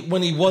Man when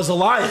he was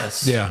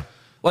Elias. Yeah.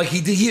 Like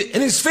he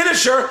and his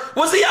finisher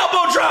was the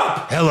elbow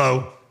drop.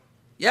 Hello.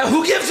 Yeah,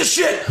 who gives a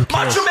shit?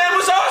 Macho Man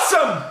was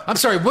awesome. I'm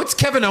sorry, what's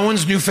Kevin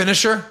Owens' new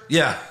finisher?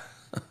 Yeah.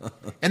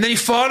 And then he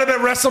fought him at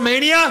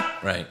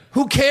WrestleMania? Right.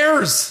 Who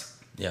cares?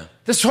 Yeah.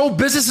 This whole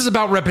business is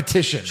about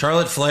repetition.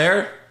 Charlotte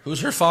Flair,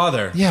 who's her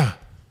father. Yeah.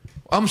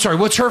 I'm sorry,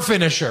 what's her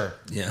finisher?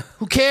 Yeah.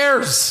 Who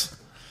cares?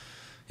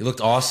 He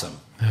looked awesome.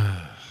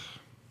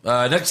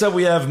 Next up,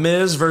 we have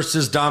Miz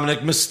versus Dominic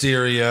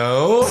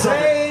Mysterio.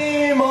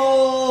 Same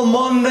old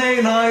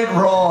Monday Night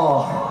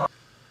Raw.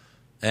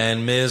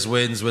 And Miz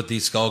wins with the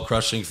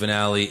skull-crushing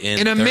finale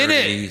in a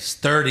minute.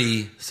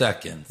 30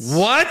 seconds.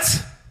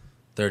 What?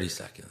 30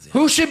 seconds. Yeah.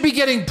 Who should be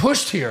getting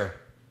pushed here?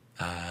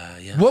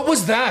 Yeah. What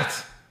was that?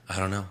 I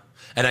don't know.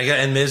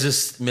 And Miz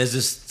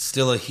is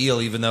still a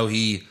heel, even though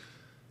he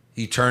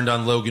turned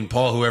on Logan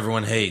Paul, who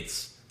everyone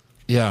hates.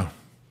 Yeah.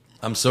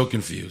 I'm so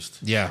confused.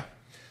 Yeah.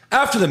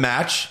 After the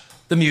match,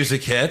 the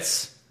music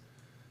hits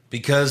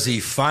because he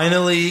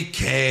finally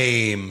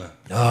came.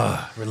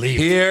 Relief.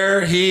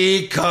 Here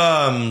he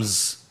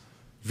comes.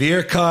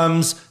 Veer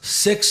comes,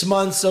 6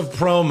 months of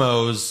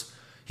promos.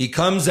 He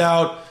comes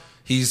out,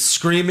 he's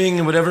screaming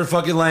in whatever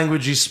fucking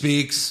language he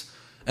speaks,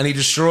 and he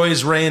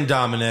destroys Rey and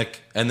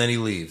Dominic, and then he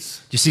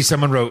leaves. You see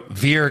someone wrote,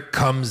 Veer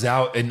comes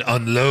out and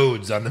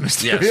unloads on the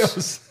Mysterios.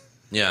 Yes.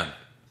 Yeah.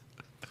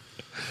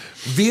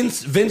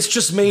 Vince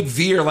just made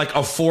Veer like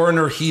a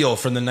foreigner heel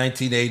from the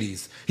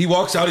 1980s. He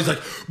walks out, he's like,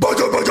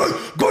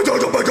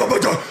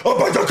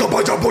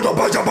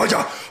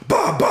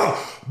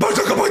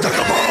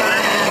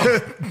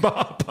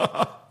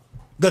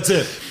 that's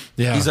it.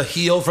 Yeah. He's a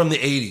heel from the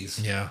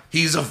 80s. Yeah.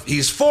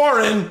 He's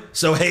foreign,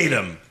 so hate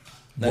him.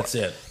 That's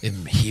it.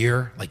 In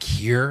here? Like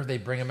here they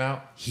bring him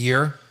out?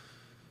 Here?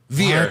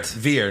 Veer. What?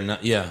 Veer,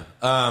 yeah.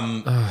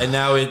 And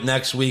now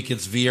next week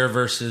it's Veer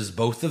versus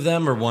both of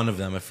them or one of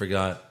them, I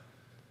forgot.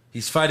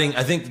 He's fighting,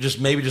 I think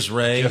maybe just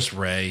Rey. Just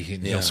Rey.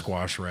 He'll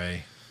squash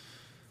Rey.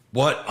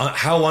 What?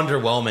 How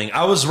underwhelming.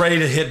 I was ready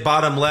to hit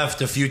bottom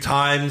left a few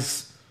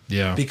times.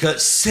 Yeah.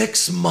 Because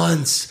 6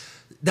 months,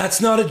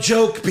 that's not a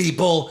joke,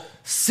 people.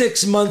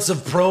 6 months of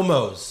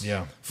promos.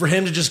 Yeah. For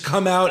him to just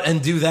come out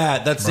and do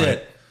that. That's Right.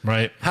 it.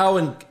 Right. How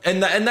and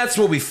that's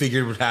what we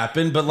figured would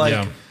happen, but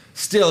like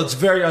still it's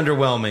very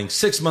underwhelming.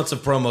 6 months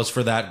of promos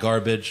for that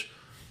garbage.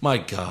 My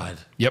God.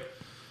 Yep.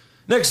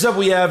 Next up,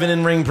 we have an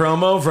in-ring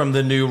promo from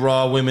the new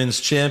Raw Women's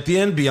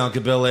Champion,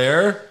 Bianca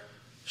Belair.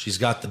 She's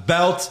got the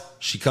belt.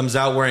 She comes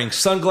out wearing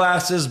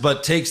sunglasses,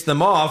 but takes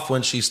them off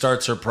when she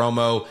starts her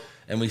promo,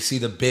 and we see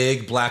the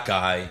big black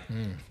eye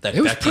that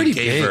Becky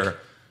gave her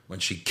when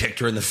she kicked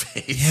her in the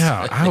face.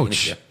 Yeah,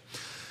 ouch.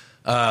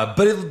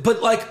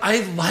 But like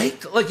I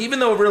liked, like even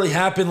though it really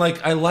happened,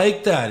 like I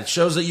like that. It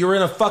shows that you're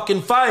in a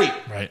fucking fight.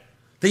 Right.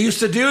 They used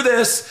to do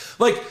this,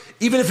 like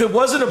even if it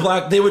wasn't a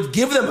black, they would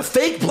give them a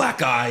fake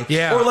black eye.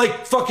 Yeah. Or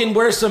like fucking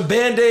wear some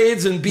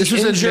Band-Aids and be This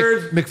was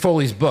injured. in Mick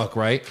Foley's book,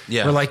 right?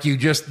 Yeah. Where like you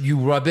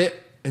rub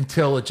it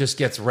until it just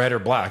gets red or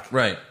black.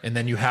 Right. And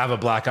then you have a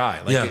black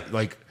eye. Like, Yeah.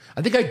 like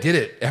I think I did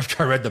it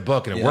after I read the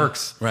book and it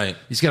works. Right.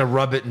 You just gotta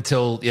rub it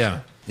until Yeah.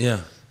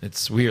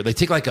 It's weird. They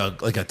take like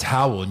a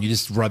towel and you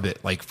just rub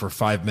it like for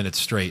 5 minutes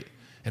straight,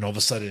 and all of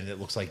a sudden it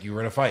looks like you were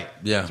in a fight.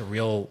 Yeah. It's a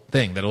real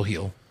thing that'll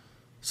heal.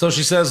 So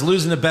she says,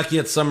 losing to Becky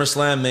at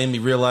SummerSlam made me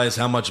realize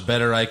how much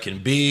better I can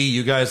be.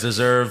 You guys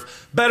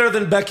deserve better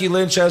than Becky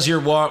Lynch as your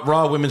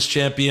Raw Women's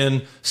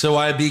Champion, so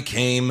I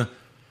became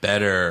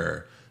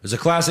better. It was a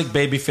classic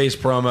babyface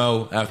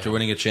promo after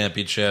winning a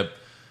championship,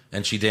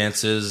 and she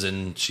dances,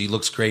 and she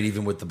looks great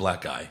even with the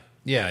black eye.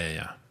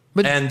 Yeah.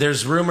 But And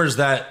there's rumors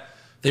that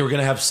they were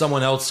going to have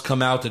someone else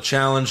come out to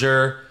challenge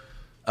her,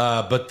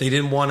 but they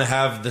didn't want to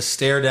have the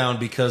stare down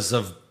because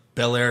of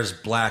Belair's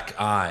black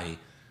eye,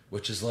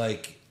 which is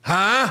like...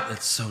 huh?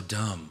 It's so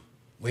dumb.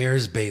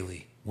 Where's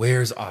Bailey?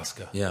 Where's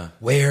Asuka? Yeah.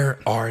 Where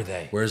are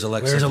they? Where's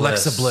Alexa Where's Bliss?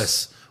 Alexa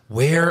Bliss?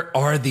 Where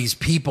are these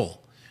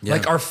people? Yeah.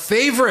 Like our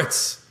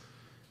favorites.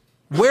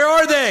 Where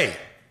are they?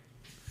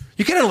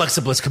 You can't have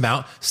Alexa Bliss come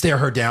out, stare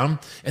her down,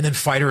 and then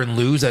fight her and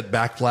lose at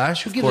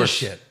Backlash. Who gives a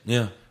shit?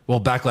 Yeah,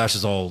 Well, Backlash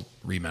is all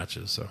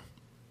rematches, so.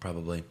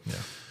 probably.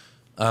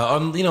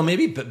 Yeah.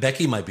 Maybe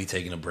Becky might be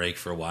taking a break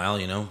for a while,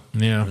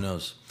 Yeah. Who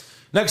knows?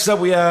 Next up,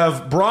 we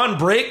have Braun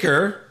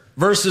Breaker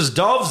versus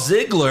Dolph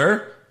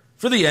Ziggler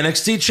for the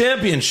NXT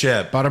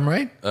Championship. Bottom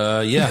right?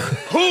 Yeah.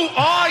 Who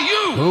are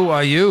you? Who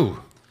are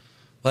you?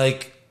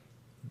 Like,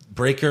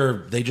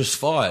 Breaker, they just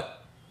fought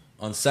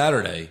on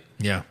Saturday.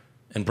 Yeah.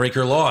 And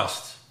Breaker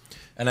lost.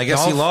 And I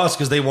guess he Dolph? lost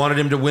because they wanted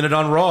him to win it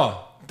on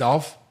Raw.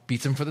 Dolph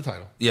beats him for the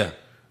title. Yeah.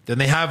 Then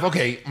they have,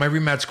 okay, my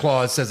rematch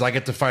clause says I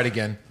get to fight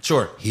again.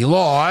 Sure. He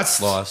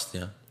lost. Lost,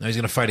 yeah. Now he's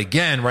going to fight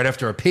again right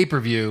after a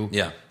pay-per-view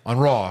on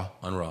Raw.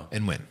 On Raw.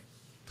 And win.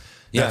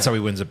 Yeah. That's how he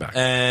wins it back.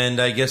 And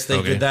I guess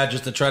they did that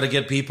just to try to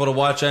get people to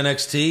watch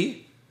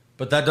NXT.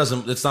 But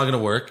it's not going to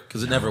work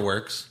because it never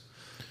works.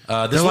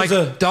 This was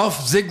Dolph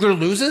Ziggler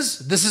loses?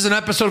 This is an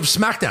episode of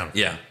SmackDown.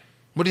 Yeah.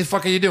 What the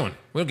fuck are you doing?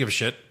 We don't give a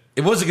shit.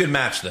 It was a good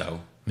match,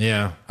 though.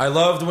 Yeah. I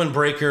loved when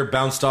Breaker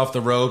bounced off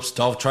the ropes.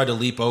 Dolph tried to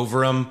leap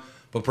over him,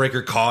 but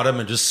Breaker caught him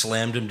and just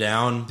slammed him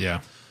down. Yeah.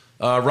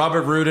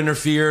 Robert Roode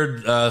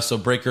interfered, so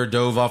Breaker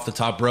dove off the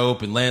top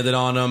rope and landed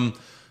on him.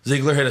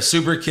 Ziggler hit a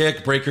super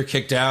kick. Breaker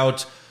kicked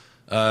out.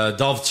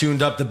 Dolph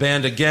tuned up the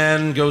band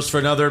again, goes for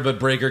another, but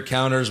Breaker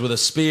counters with a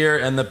spear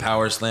and the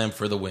power slam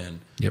for the win.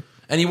 Yep.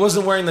 And he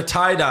wasn't wearing the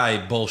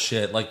tie-dye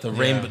bullshit, like the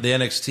the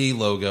NXT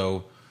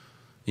logo.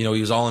 You know, he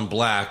was all in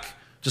black.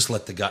 Just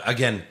let the guy...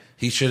 Again,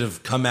 he should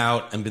have come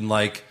out and been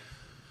like,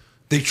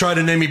 they tried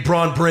to name me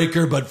Braun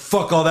Breaker, but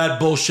fuck all that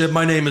bullshit.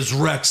 My name is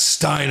Rex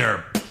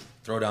Steiner.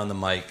 Throw down the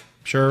mic.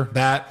 Sure,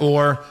 that.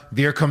 Or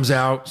Veer comes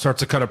out, starts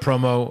to cut a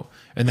promo,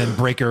 and then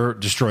Breaker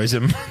destroys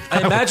him.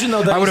 I imagine,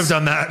 though, that I would have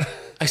done that.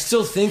 I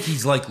still think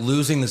he's, like,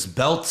 losing this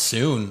belt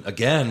soon,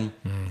 again.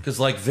 Because,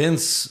 like,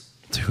 Vince...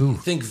 I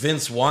think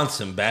Vince wants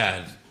him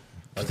bad.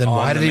 Like, then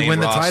why did he win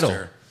the roster.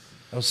 title?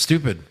 That was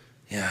stupid.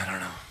 Yeah, I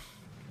don't know.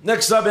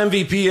 Next up,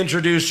 MVP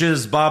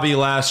introduces Bobby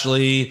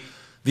Lashley.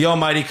 The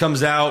Almighty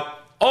comes out,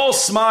 all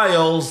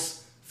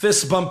smiles,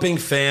 fist-bumping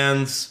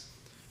fans.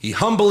 He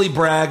humbly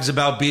brags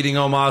about beating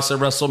Omos at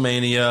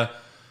WrestleMania.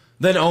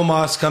 Then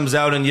Omos comes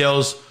out and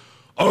yells,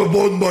 I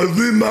won my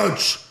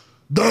rematch.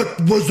 That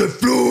was a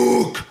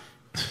fluke.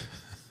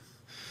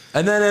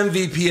 And then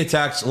MVP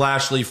attacks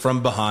Lashley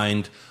from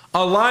behind,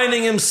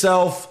 aligning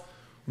himself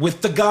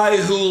with the guy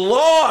who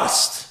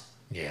lost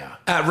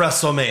at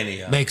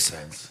WrestleMania. Makes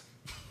sense.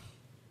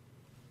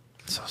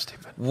 So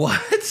stupid.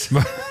 What?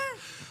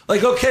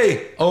 Like,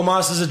 okay,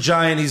 Omos is a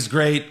giant, he's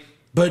great,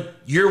 but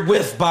you're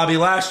with Bobby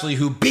Lashley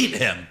who beat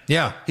him.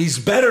 Yeah. He's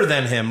better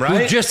than him,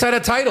 right? Who just had a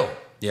title.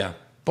 Yeah.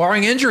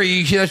 Barring injury,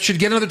 he should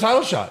get another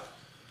title shot.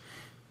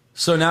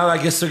 So now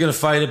I guess they're going to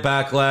fight at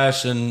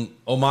Backlash, and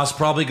Omos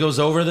probably goes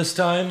over this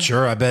time?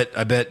 Sure, I bet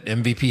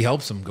MVP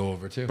helps him go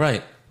over too.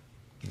 Right.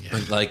 Yeah.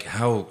 But like,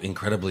 how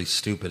incredibly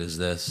stupid is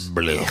this?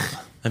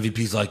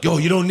 MVP's like, yo,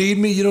 you don't need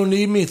me? You don't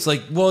need me? It's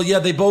like, well, yeah,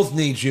 they both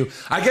need you.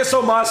 I guess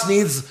Omos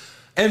needs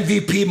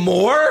MVP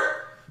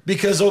more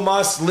because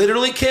Omos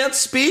literally can't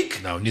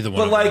speak. No, neither one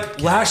But of like, them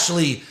can.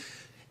 Lashley,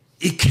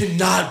 it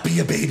cannot be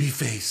a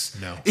babyface.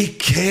 No. It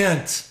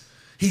can't.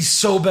 He's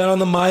so bad on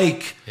the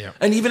mic. Yeah.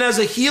 And even as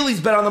a heel,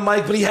 he's bad on the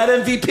mic, but he had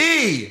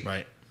MVP.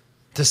 Right.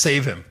 To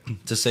save him.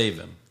 To save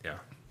him. Yeah.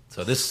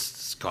 So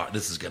this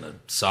is going to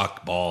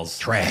suck balls.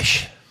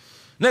 Trash.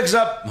 Next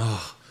up,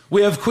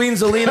 we have Queen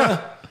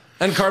Zelina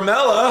and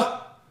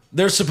Carmella.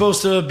 They're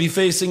supposed to be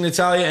facing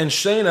Natalya and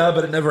Shayna,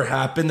 but it never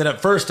happened. And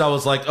at first I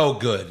was like, oh,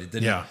 good. It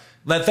didn't. Yeah.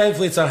 But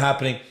thankfully it's not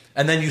happening.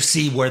 And then you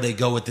see where they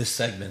go with this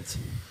segment.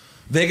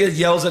 Vega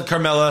yells at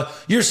Carmella,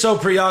 you're so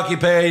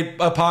preoccupied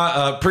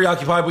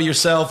with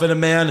yourself and a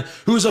man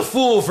who's a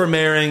fool for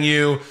marrying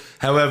you.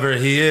 However,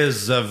 he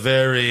is a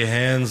very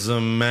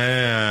handsome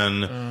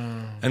man.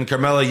 And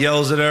Carmella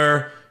yells at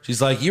her.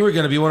 She's like, you were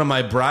going to be one of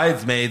my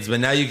bridesmaids, but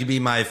now you can be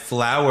my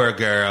flower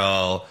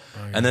girl.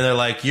 And then they're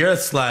like, you're a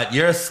slut,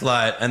 you're a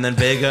slut. And then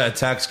Vega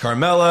attacks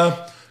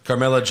Carmella.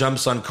 Carmella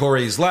jumps on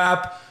Corey's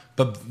lap,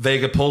 but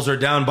Vega pulls her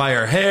down by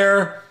her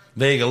hair.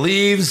 Vega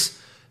leaves.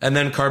 And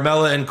then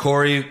Carmella and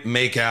Corey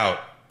make out.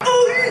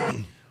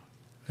 Am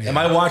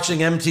I watching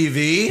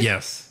MTV?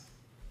 Yes.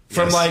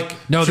 From like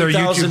no, their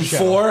YouTube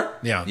 2004? channel.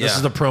 Yeah, this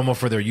is the promo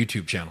for their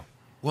YouTube channel.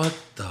 What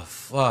the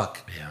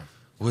fuck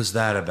was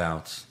that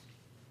about?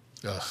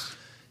 Ugh.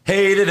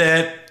 Hated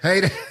it.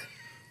 Hate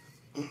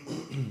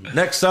it.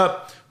 Next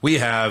up, we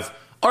have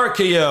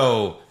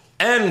RKO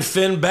and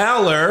Finn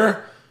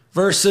Balor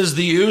versus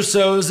the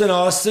Usos and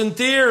Austin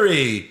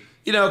Theory.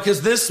 You know,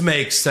 because this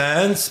makes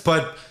sense,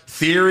 but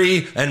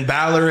Theory and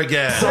Balor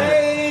again.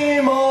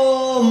 Same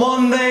old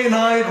Monday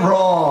Night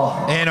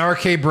Raw. And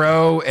RK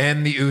Bro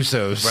and the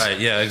Usos. Right,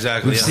 yeah,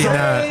 exactly. We've seen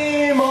that.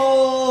 Same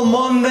old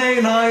Monday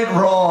Night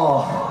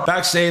Raw.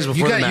 Backstage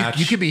before the match.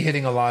 You could be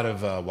hitting a lot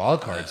of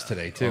wild cards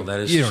today, too. Oh, that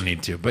is you don't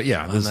need to, but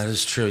yeah. That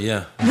is true,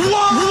 yeah. The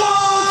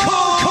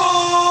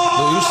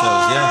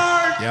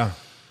Yeah.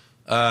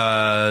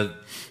 Usos, yeah.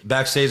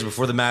 Backstage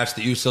before the match,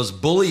 the Usos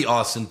bully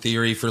Austin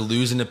Theory for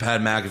losing to Pat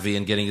McAfee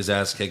and getting his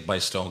ass kicked by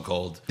Stone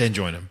Cold. Then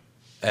join him.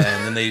 And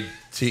then they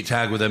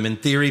tag with him.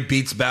 And Theory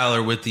beats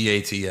Balor with the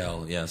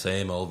ATL. Yeah,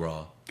 same old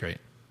Raw. Great.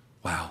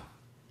 Wow.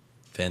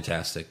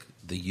 Fantastic.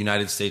 The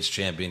United States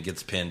champion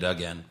gets pinned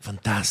again.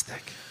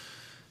 Fantastic.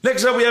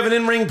 Next up, we have an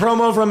in-ring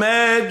promo from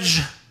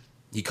Edge.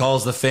 He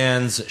calls the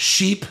fans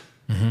sheep.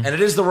 And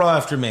it is the Raw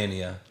after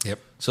Mania. Yep.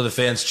 So the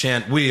fans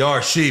chant, "We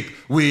are sheep,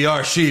 we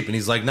are sheep." And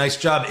he's like, "Nice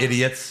job,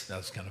 idiots." That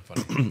was kind of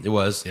funny. It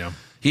was. Yeah.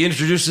 He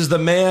introduces the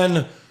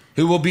man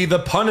who will be the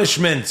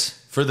punishment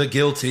for the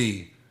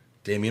guilty,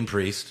 Damian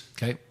Priest,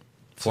 Okay.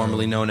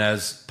 formerly known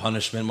as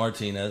Punishment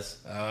Martinez.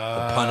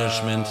 The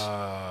punishment.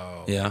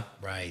 Yeah.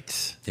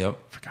 Right. Yep.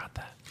 Forgot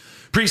that.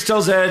 Priest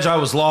tells Edge, "I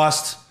was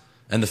lost."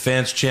 And the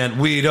fans chant,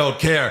 "We don't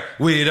care.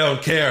 We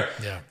don't care."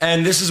 Yeah.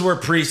 And this is where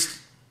Priest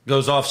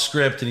goes off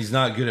script and he's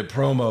not good at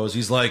promos.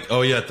 He's like,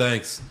 "Oh, yeah,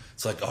 thanks."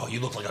 It's like, "Oh, you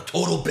look like a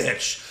total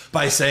bitch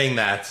by saying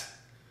that."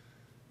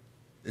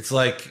 It's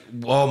like,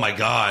 oh, my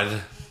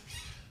God.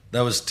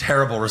 That was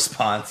terrible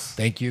response.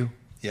 Thank you.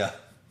 Yeah.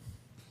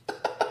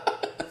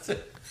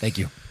 Thank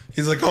you.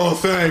 He's like, "Oh,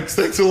 thanks.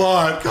 Thanks a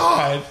lot.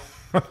 God."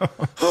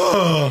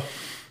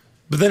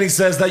 But then he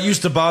says, "That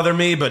used to bother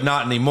me, but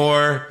not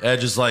anymore."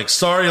 Edge is like,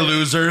 "Sorry,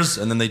 losers."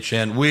 And then they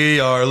chant, "We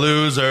are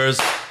losers."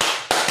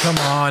 Come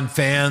on,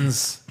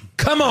 fans.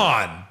 Come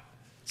on.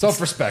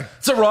 Self-respect.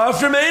 It's a Raw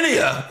after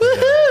Mania.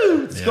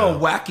 Woohoo! It's going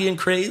wacky and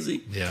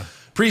crazy. Yeah.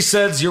 Priest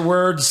says, "Your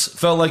words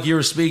felt like you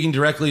were speaking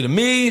directly to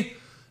me."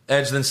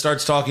 Edge then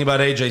starts talking about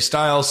AJ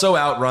Styles, so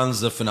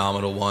outruns the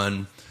Phenomenal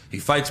One. He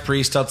fights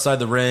Priest outside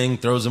the ring,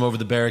 throws him over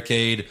the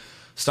barricade.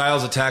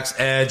 Styles attacks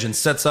Edge and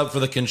sets up for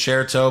the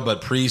concerto,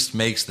 but Priest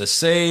makes the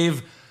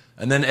save.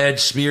 And then Edge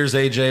spears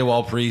AJ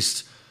while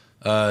Priest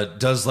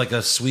does like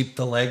a sweep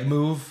the leg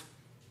move.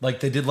 Like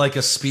they did like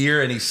a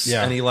spear and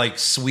he like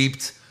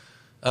sweeped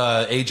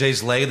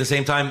AJ's leg at the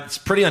same time. It's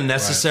pretty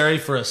unnecessary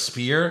for a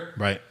spear.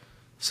 Right.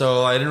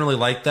 So I didn't really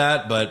like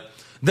that, but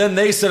then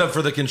they set up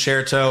for the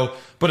concerto,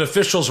 but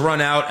officials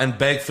run out and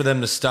beg for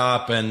them to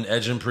stop, and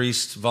Edge and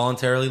Priest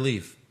voluntarily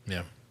leave.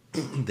 Yeah.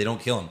 They don't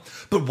kill him.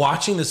 But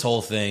watching this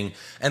whole thing,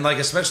 and like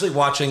especially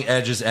watching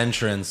Edge's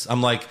entrance,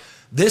 I'm like,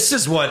 this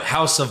is what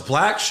House of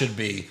Black should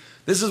be.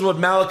 This is what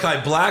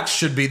Malachi Black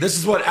should be. This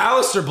is what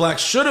Aleister Black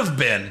should have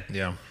been.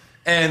 Yeah.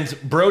 And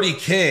Brody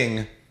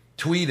King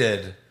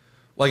tweeted,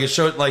 like it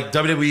showed, like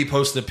WWE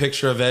posted a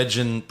picture of Edge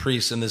and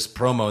Priest in this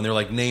promo, and they're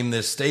like, "Name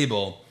this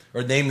stable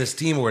or name this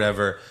team or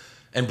whatever."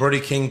 And Brody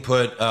King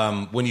put,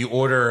 "When you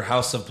order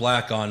House of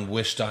Black on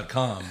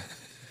Wish.com."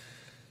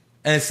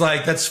 And it's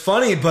like, that's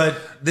funny, but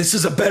this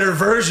is a better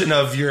version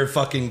of your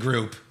fucking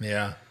group.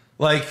 Yeah.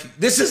 Like,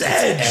 this is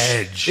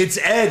Edge. It's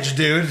Edge,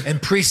 dude.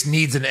 And Priest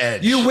needs an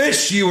Edge. You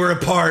wish you were a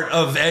part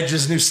of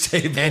Edge's new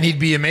stable. And he'd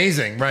be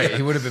amazing, right? Yeah.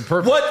 He would have been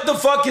perfect. What the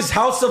fuck is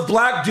House of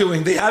Black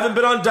doing? They haven't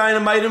been on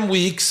Dynamite in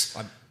weeks.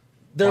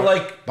 They're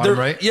like, bottom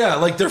right? Yeah,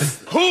 like they're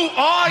Who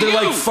are you?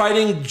 They're like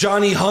fighting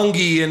Johnny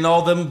Hungy and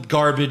all them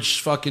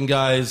garbage fucking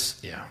guys.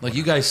 Yeah, like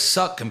you guys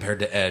suck compared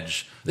to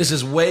Edge. This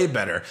is way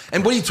better.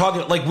 And what are you talking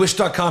about? Like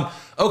Wish.com.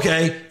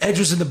 Okay, Edge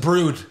was in the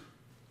Brood.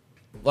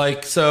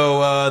 Like,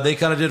 so they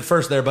kind of did it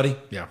first there, buddy.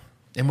 Yeah.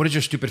 And what is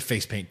your stupid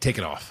face paint? Take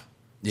it off.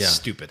 Yeah.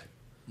 Stupid.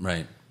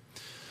 Right.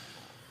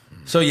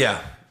 So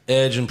yeah,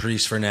 Edge and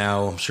Priest for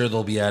now. I'm sure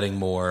they'll be adding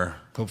more.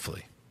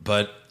 Hopefully.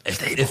 But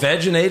if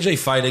Edge and AJ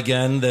fight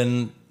again,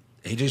 then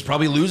AJ's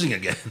probably losing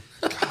again.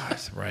 God,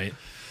 right.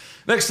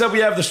 Next up, we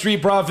have the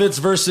Street Profits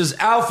versus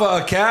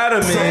Alpha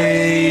Academy.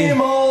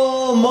 Same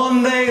old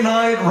Monday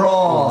Night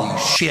Raw.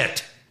 Holy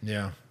shit.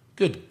 Yeah.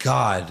 Good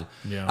God.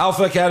 Yeah.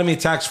 Alpha Academy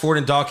attacks Ford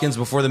and Dawkins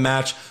before the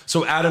match,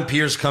 so Adam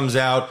Pearce comes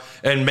out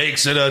and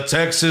makes it a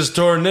Texas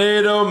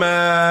Tornado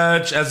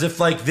match, as if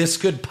like this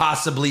could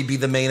possibly be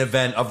the main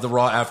event of the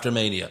Raw after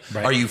Mania.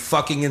 Right. Are you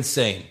fucking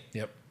insane?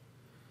 Yep.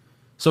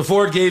 So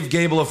Ford gave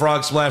Gable a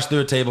frog splash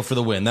through a table for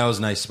the win. That was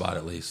a nice spot,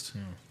 at least.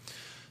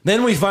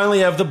 Then we finally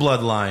have the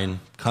Bloodline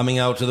coming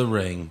out to the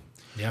ring.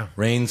 Yeah.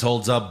 Reigns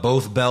holds up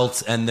both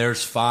belts, and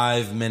there's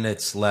 5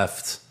 minutes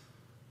left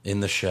in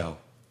the show.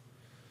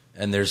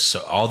 And there's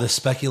all this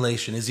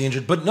speculation. Is he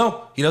injured? But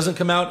no, he doesn't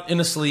come out in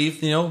a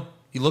sleeve. You know,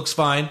 he looks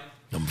fine.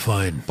 I'm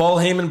fine. Paul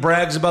Heyman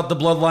brags about the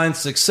Bloodline's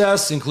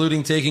success,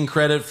 including taking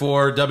credit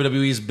for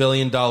WWE's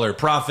billion-dollar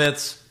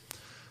profits.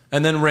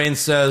 And then Reigns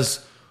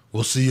says,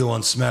 "We'll see you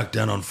on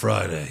SmackDown on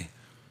Friday.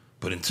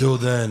 But until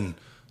then,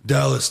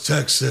 Dallas,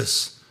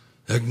 Texas,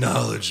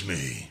 acknowledge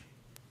me."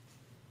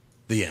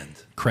 The end.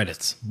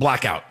 Credits.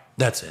 Blackout.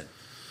 That's it.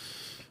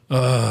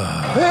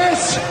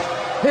 This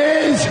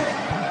is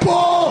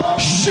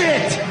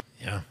bullshit.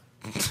 Yeah.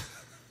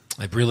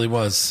 It really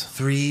was.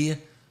 3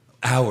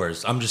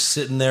 hours. I'm just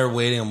sitting there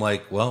waiting. I'm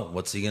like, well,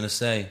 what's he gonna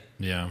say?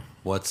 Yeah.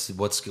 What's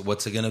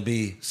it gonna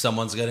be?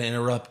 Someone's gonna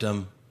interrupt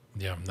him.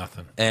 Yeah,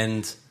 nothing.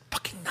 And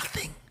fucking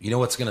nothing. You know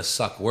what's gonna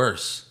suck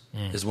worse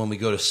is when we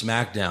go to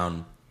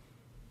SmackDown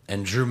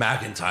and Drew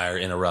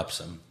McIntyre interrupts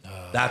him.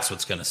 That's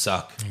what's gonna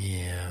suck.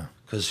 Yeah.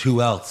 Because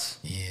who else?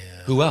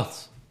 Yeah. Who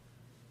else?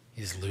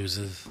 He just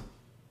loses.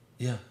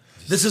 Yeah.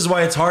 This is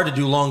why it's hard to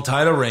do long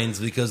title reigns,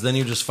 because then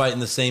you're just fighting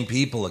the same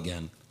people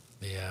again.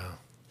 Yeah.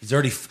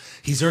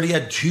 He's already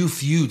had 2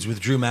 feuds with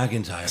Drew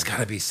McIntyre. It's got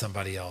to be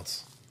somebody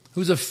else.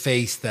 Who's a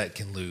face that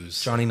can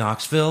lose? Johnny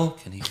Knoxville.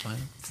 Can he fight?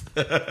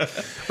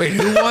 Wait,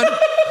 who won?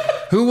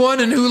 Who won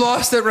and who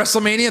lost at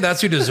WrestleMania?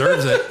 That's who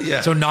deserves it.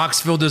 Yeah. So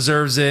Knoxville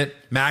deserves it.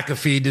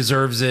 McAfee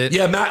deserves it.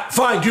 Yeah,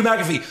 fine. Drew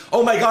McAfee.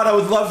 Oh my God, I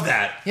would love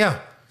that. Yeah.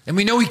 And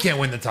we know he can't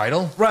win the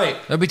title.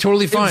 Right. That'd be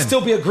totally It fine. would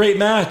still be a great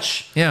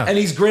match. Yeah. And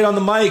he's great on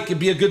the mic. It'd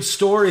be a good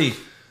story.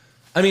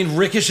 I mean,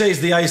 Ricochet's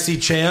the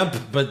IC champ,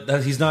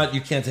 but he's not. You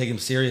can't take him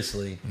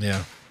seriously.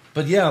 Yeah.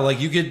 But yeah, like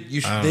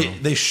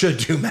they should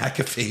do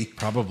McAfee.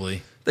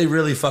 Probably. They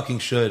really fucking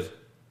should.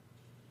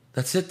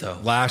 That's it though.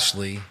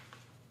 Lashley.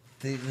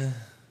 They,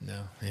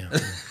 No. Yeah.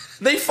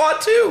 they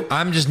fought too.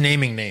 I'm just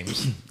naming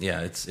names.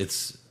 Yeah, it's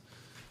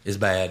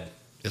bad.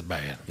 It's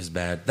bad. It's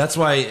bad. That's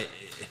why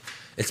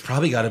it's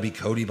probably got to be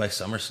Cody by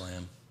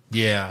SummerSlam.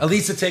 Yeah. At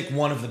least to take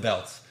one of the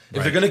belts.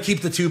 If they're going to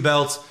keep the 2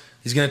 belts,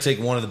 he's going to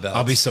take one of the belts.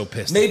 I'll be so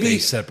pissed Maybe if they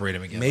separate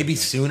him again. Maybe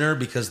sooner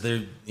because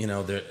they're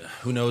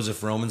who knows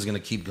if Roman's going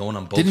to keep going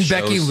on both Didn't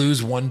shows. Becky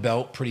lose 1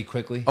 belt pretty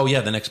quickly? Oh yeah,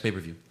 the next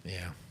pay-per-view.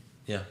 Yeah.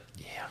 Yeah.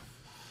 Yeah.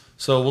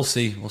 So we'll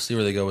see. We'll see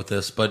where they go with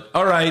this. But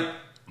all right,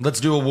 let's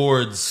do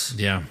awards.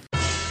 Yeah.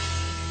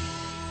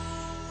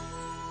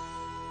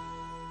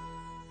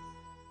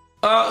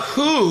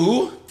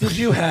 Who did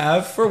you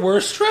have for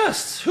worst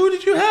dressed? Who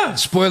did you have?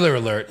 Spoiler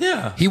alert.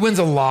 Yeah. He wins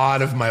a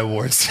lot of my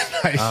awards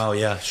tonight. Oh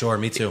yeah, sure,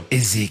 me too.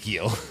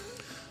 Ezekiel.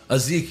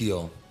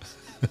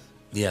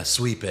 Yeah,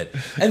 sweep it.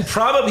 And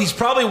he's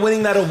probably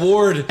winning that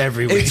award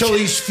Every week. until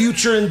he's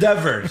future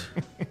endeavored.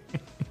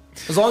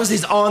 As long as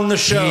he's on the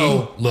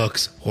show. He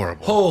looks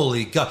horrible.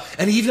 Holy God.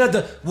 And he even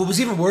had what was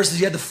even worse is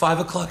he had the 5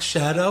 o'clock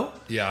shadow.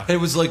 Yeah. And it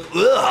was like,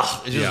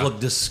 ugh. It just Yeah. looked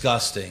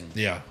disgusting.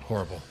 Yeah,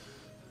 horrible.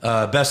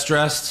 Best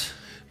dressed?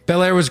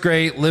 Belair was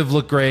great. Liv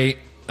looked great.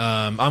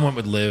 I went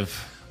with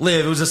Liv.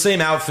 Liv, it was the same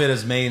outfit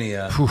as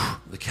Mania.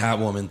 The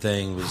Catwoman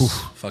thing was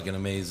fucking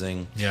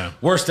amazing. Yeah.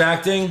 Worst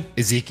acting?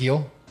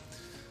 Ezekiel.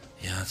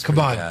 Yeah, that's Come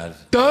pretty on. bad.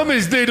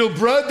 Dumbest little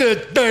brother.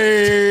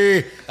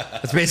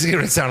 That's basically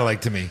what it sounded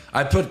like to me.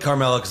 I put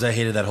Carmella because I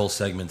hated that whole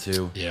segment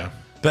too. Yeah.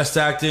 Best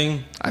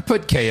acting? I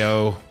put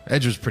KO.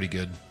 Edge was pretty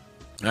good.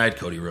 I had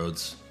Cody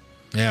Rhodes.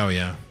 Yeah, oh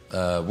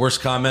yeah. Worst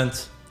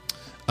comment?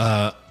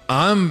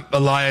 I'm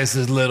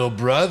Elias's little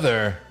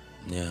brother.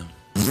 Yeah.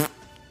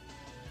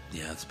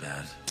 Yeah, that's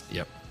bad.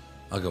 Yep.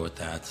 I'll go with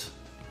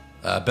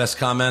that. Best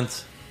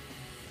comment?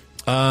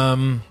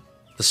 The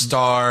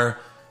star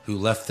who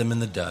left them in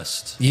the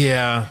dust.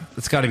 Yeah,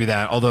 it's got to be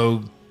that.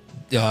 Although,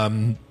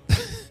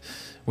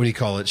 what do you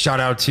call it? Shout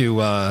out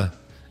to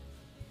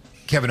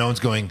Kevin Owens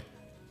going,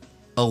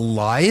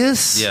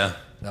 Elias? Yeah.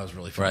 That was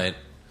really fun. Right.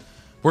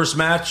 Worst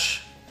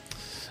match?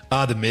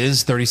 The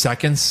Miz, 30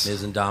 seconds.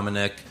 Miz and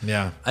Dominic.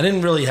 Yeah. I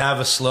didn't really have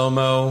a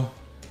slow-mo.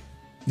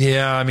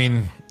 Yeah, I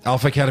mean,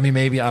 Alpha Academy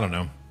maybe. I don't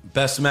know.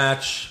 Best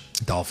match?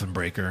 Dolphin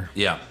Breaker.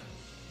 Yeah.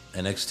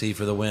 NXT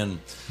for the win.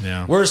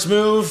 Yeah. Worst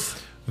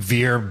move?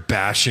 Veer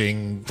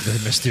bashing the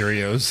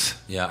Mysterios.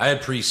 Yeah, I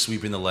had Priest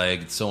sweeping the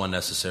leg. It's so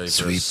unnecessary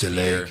for a Sweep the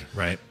spear. leg.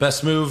 Right.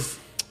 Best move?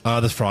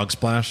 The Frog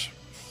Splash.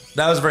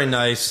 That was very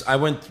nice. I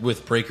went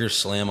with Breaker's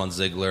Slam on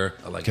Ziggler.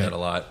 I like that a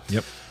lot.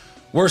 Yep.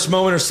 Worst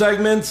moment or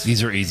segment?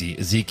 These are easy.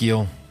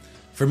 Ezekiel.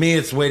 For me,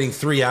 it's waiting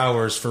 3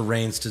 hours for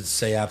Reigns to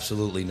say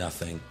absolutely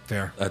nothing.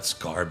 Fair. That's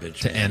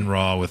garbage. To end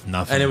Raw with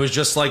nothing. And it was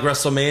just like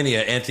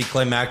WrestleMania,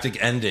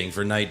 anticlimactic ending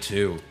for night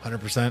 2.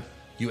 100%.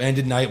 You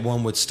ended night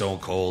 1 with Stone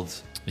Cold.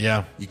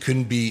 Yeah. You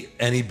couldn't be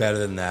any better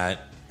than that.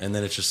 And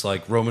then it's just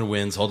like Roman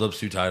wins, hold up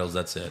 2 titles,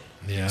 that's it.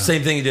 Yeah.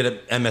 Same thing he did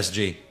at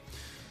MSG.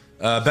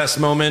 Best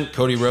moment,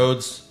 Cody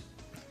Rhodes.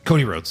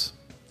 Cody Rhodes.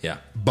 Yeah.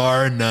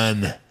 Bar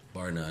none.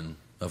 Bar none,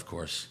 of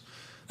course.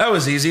 That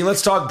was easy.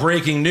 Let's talk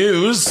breaking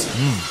news.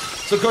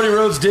 So Cody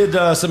Rhodes did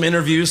some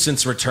interviews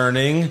since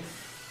returning.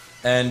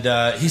 And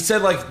he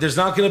said, like, there's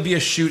not going to be a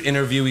shoot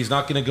interview. He's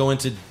not going to go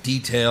into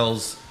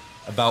details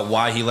about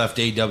why he left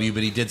AEW.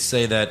 But he did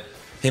say that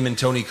him and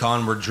Tony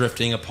Khan were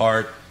drifting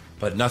apart.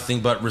 But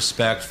nothing but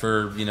respect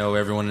for,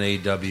 everyone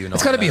in AEW. And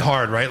It's got to be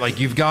hard, right? Like,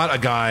 you've got a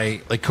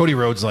guy like Cody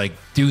Rhodes, like,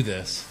 do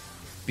this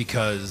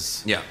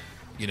because,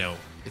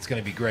 it's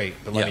going to be great.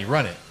 But let me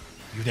run it.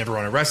 You've never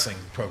run a wrestling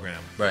program.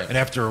 Right. And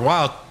after a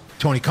while,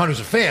 Tony Khan, who's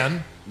a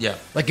fan, Yeah.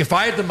 like if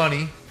I had the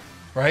money,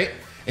 right,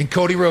 and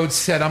Cody Rhodes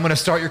said, I'm going to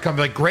start your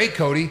company, like, great,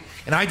 Cody,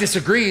 and I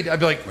disagreed, I'd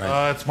be like,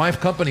 it's my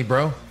company,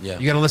 bro. Yeah.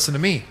 You got to listen to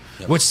me.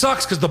 Yep. Which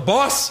sucks because the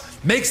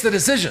boss makes the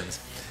decisions.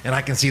 And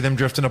I can see them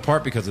drifting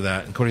apart because of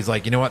that. And Cody's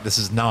like, you know what? This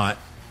is not.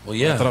 Well,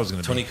 yeah. I thought I was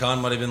going to Tony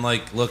Khan might have been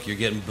like, look, you're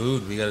getting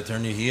booed. We got to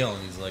turn you heel.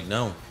 And he's like,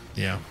 no.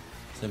 Yeah.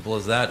 Simple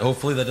as that.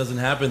 Hopefully that doesn't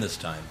happen this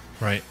time.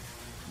 Right.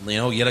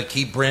 You got to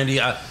keep Brandy.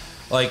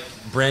 Like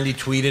Brandy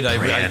tweeted,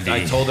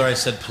 I told her, I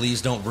said,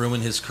 please don't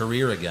ruin his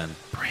career again.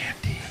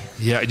 Brandy.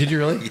 Yeah, did you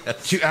really?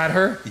 Yes. Did you add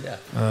her?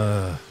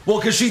 Yeah. Well,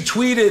 because she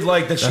tweeted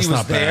like that she That's was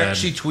not there. bad.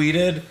 She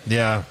tweeted,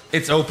 Yeah.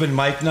 it's open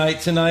mic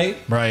night tonight.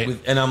 Right.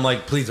 And I'm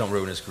like, please don't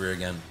ruin his career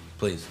again.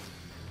 Please.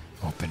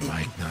 Open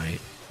mic night.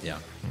 Yeah.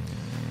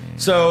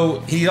 So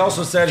he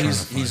also said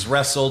he's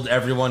wrestled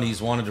everyone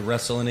he's wanted to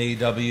wrestle in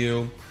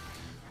AEW.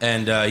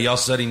 And he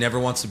also said he never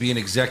wants to be an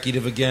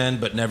executive again,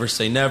 but never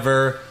say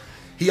never.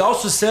 He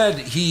also said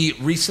he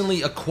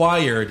recently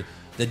acquired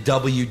the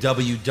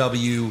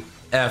WWF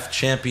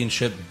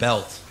Championship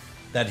belt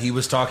that he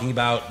was talking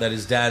about that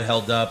his dad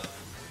held up.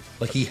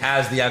 Like he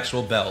has the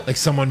actual belt. Like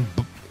someone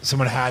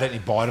had it and he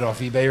bought it off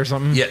eBay or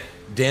something? Yeah,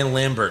 Dan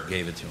Lambert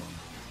gave it to him.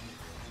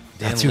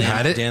 That's who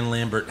had it? Dan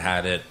Lambert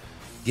had it,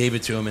 gave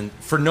it to him, and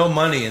for no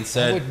money, and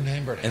said,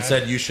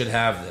 you should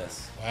have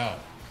this. Wow.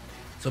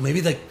 So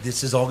maybe like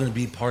this is all going to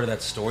be part of that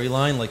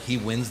storyline. Like he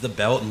wins the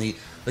belt, and he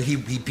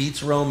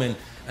beats Roman,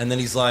 and then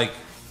he's like,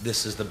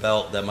 "This is the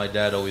belt that my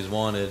dad always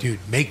wanted." Dude,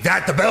 make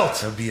that the belt.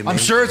 That would be amazing. I'm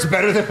sure it's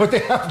better than what they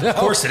have now. Of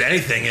course,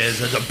 anything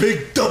is. It's a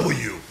big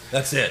W.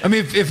 That's it. I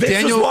mean, if Vince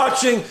Daniel was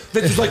watching,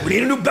 Vince was like, "We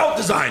need a new belt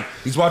design."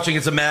 He's watching.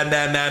 It's a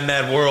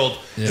mad world.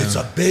 Yeah. It's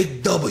a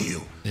big W.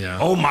 Yeah.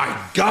 Oh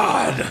my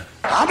God!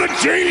 I'm a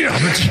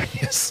genius.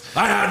 Yes.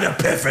 I had an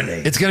epiphany.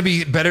 It's gonna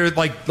be better.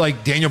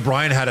 Like Daniel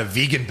Bryan had a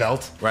vegan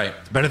belt. Right.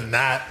 It's better than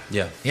that.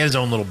 Yeah. He had his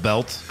own little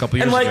belt a couple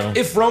years and like, ago.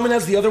 if Roman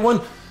has the other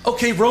one,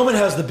 okay, Roman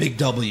has the big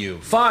W.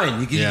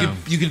 Fine,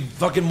 you could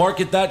fucking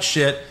market that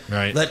shit.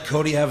 Right. Let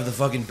Cody have the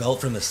fucking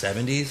belt from the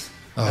 70s.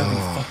 That'd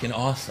be fucking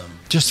awesome.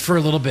 Just for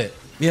a little bit.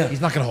 Yeah.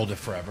 He's not gonna hold it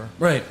forever.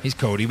 Right. He's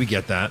Cody. We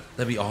get that.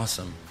 That'd be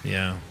awesome.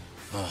 Yeah.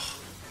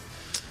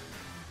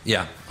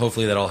 Yeah,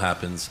 hopefully that all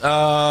happens.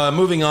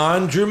 Moving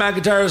on, Drew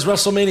McIntyre's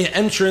WrestleMania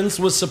entrance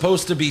was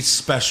supposed to be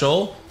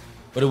special,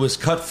 but it was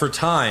cut for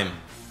time.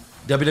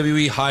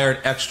 WWE hired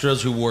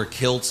extras who wore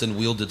kilts and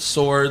wielded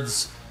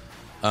swords.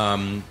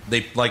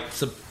 They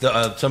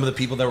some of the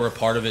people that were a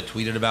part of it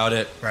tweeted about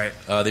it. Right.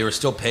 They were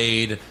still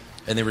paid,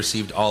 and they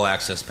received all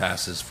access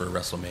passes for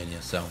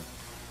WrestleMania, so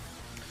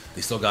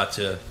they still got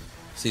to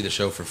see the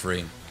show for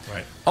free.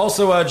 Right.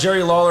 Also,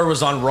 Jerry Lawler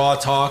was on Raw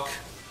Talk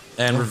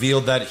and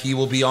revealed that he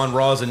will be on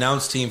Raw's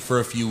announce team for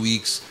a few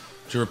weeks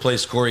to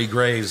replace Corey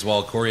Graves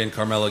while Corey and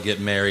Carmella get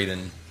married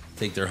and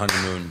take their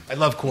honeymoon. I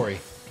love Corey,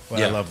 but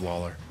Yeah. I love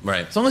Lawler.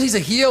 Right. As long as he's a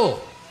heel.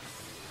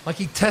 Like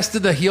he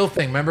tested the heel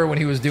thing. Remember when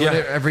he was doing Yeah.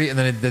 it and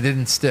then it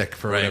didn't stick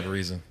for whatever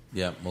reason.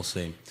 Yeah, we'll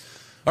see.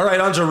 All right,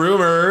 on to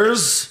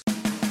rumors.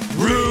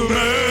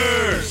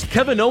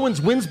 Kevin Owens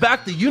wins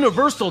back the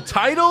Universal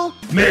title?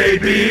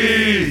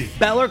 Maybe.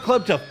 Balor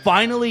Club to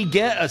finally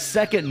get a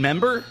second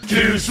member?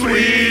 Too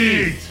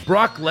sweet.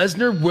 Brock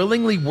Lesnar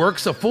willingly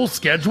works a full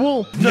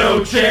schedule?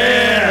 No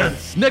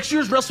chance. Next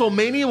year's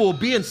WrestleMania will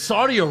be in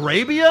Saudi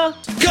Arabia?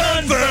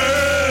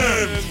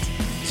 Confirmed.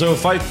 So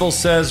Fightful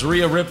says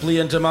Rhea Ripley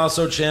and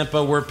Tommaso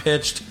Ciampa were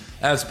pitched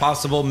as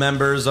possible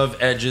members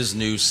of Edge's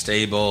new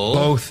stable.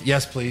 Both.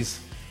 Yes, please.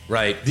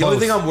 Right. The Both. only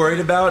thing I'm worried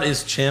about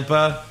is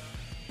Ciampa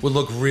would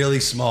look really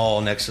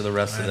small next to the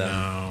rest of them.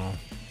 No.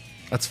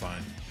 That's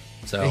fine.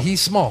 So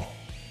He's small.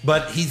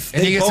 but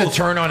And he gets to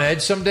turn on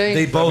Edge someday?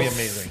 They That'd both be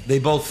amazing. They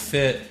both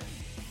fit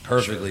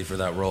perfectly for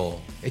that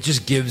role. It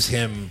just gives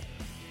him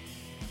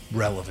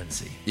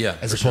relevancy. Yeah,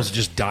 As for opposed sure. to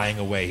just dying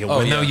away. He'll Oh,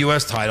 win yeah. the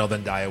U.S. title,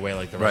 then die away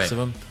like the rest of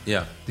them.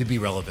 Yeah. They'd be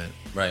relevant.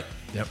 Right.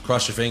 Yep.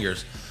 Cross your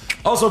fingers.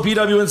 Also,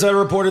 PW Insider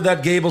reported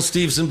that Gable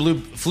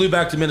Steveson flew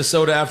back to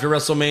Minnesota after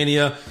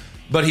WrestleMania,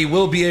 but he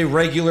will be a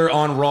regular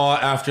on Raw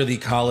after the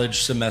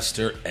college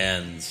semester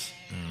ends.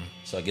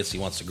 So I guess he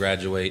wants to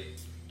graduate.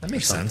 That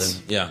makes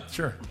sense. Yeah.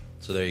 Sure.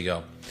 So there you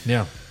go.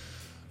 Yeah.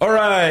 All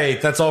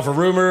right. That's all for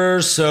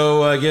rumors.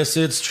 So I guess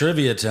it's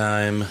trivia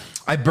time.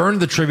 I burned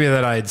the trivia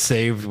that I had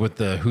saved with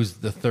the who's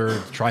the third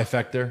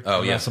trifecta Oh,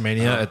 of yeah.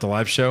 WrestleMania at the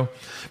live show.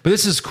 But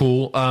this is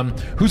cool.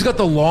 Who's got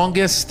the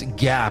longest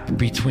gap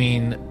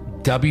between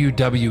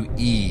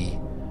WWE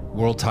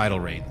world title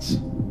reigns?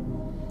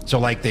 So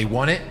like they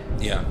won it,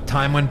 Yeah.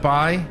 time went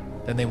by,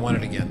 then they won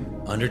it again.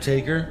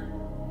 Undertaker?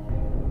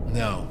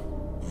 No.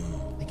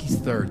 I think he's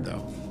third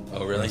though.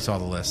 Oh, I really? saw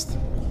the list.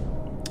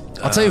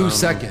 I'll tell you who's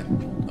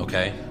second.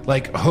 Okay.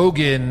 Like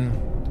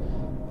Hogan.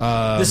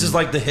 This is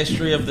like the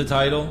history of the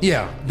title?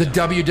 Yeah, the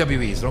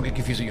WWE. So don't get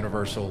confused with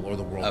Universal or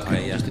the World Okay,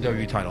 title. yeah. Just the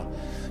WWE title.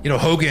 You know,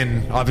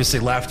 Hogan obviously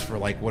left for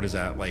like, what is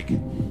that? Like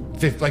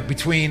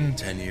between,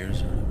 10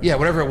 years. yeah,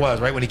 whatever it was,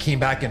 right? When he came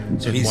back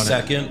and So he's won it.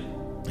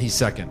 second? He's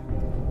second.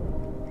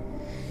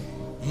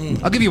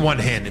 I'll give you one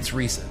hint. It's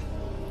recent.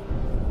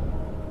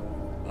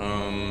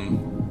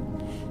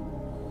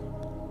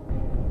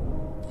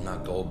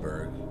 Not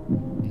Goldberg.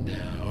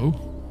 No.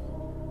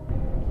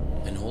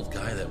 An old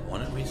guy that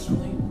won it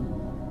recently?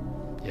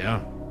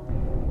 Yeah.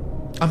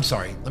 I'm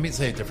sorry. Let me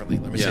say it differently.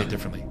 Yeah.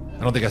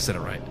 I don't think I said it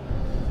right.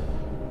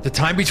 The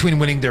time between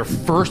winning their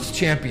first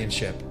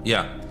championship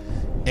Yeah.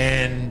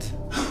 and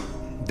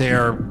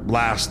their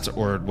last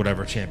or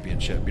whatever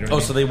championship. You know what I Oh,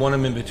 mean? so they won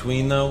him in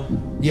between, though?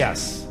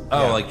 Yes.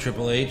 Oh, Yeah. like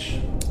Triple H?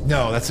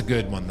 No, that's a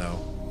good one though.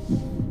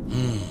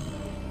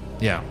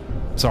 Yeah.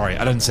 Sorry,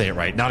 I didn't say it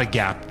right. Not a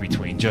gap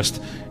between.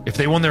 Just if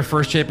they won their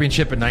first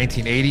championship in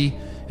 1980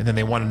 and then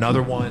they won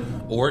another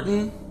one.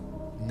 Orton?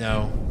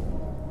 No.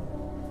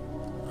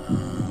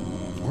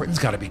 Orton's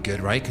got to be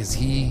good, right? Because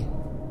he's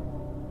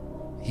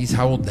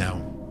how old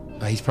now?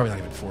 He's probably not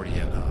even 40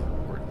 yet.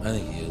 Orton. I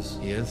think he is.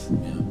 He is. Yeah.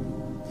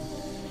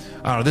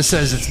 I don't know. This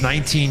says it's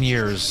 19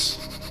 years,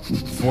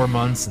 4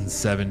 months, and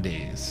 7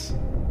 days.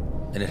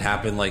 And it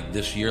happened like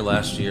this year,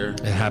 last year?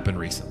 It happened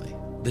recently.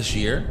 This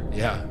year?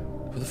 Yeah.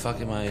 Who the fuck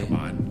am I? Come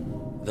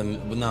on. The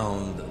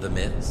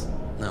Miz?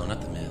 No,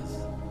 not the Miz.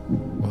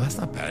 Well, that's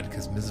not bad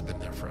because Miz has been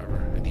there forever,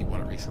 and he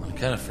won it recently. I'm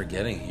kind of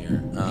forgetting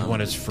here. He won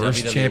his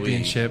first WWE.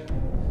 championship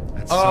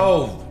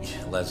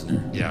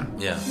Lesnar. Yeah.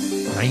 Yeah.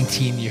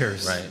 19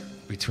 years Right.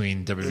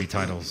 between WWE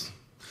titles.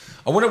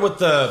 I wonder what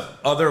the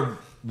other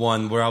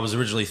one where I was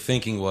originally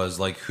thinking was,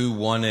 like, who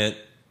won it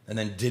and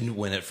then didn't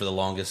win it for the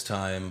longest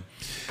time.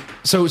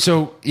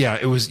 So yeah,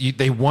 it was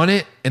they won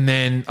it, and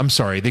then I'm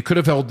sorry, they could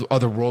have held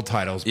other world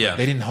titles, but Yeah.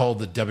 they didn't hold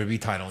the WWE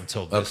title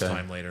until this Okay.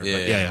 time later. Yeah,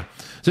 But yeah.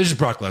 So it's just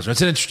Brock Lesnar.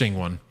 It's an interesting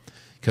one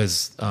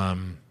because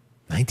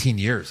 19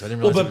 years. I didn't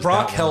realize. Well, it but was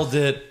Brock that held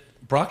long.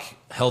 it. Brock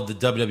held the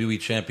WWE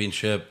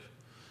Championship.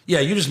 Yeah,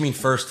 you just mean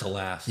first to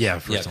last. Yeah,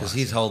 first to because last.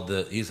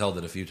 he's held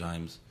it a few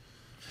times.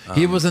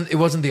 It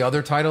wasn't the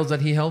other titles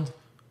that he held.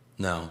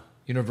 No,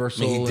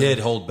 Universal. I mean, he and- did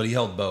hold, but he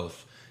held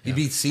both. He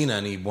beat Cena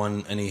and he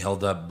won, and he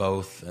held up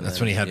both. And That's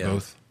then- when he had yeah.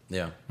 both.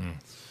 Yeah.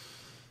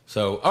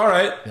 So, all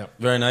right, Yep.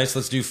 very nice.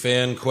 Let's do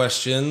fan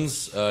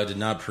questions. I did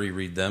not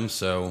pre-read them,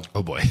 so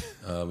Oh boy,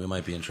 we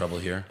might be in trouble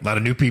here. a lot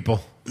of new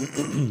people.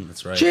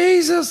 That's right.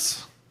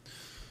 Jesus.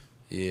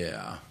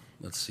 Yeah.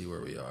 Let's see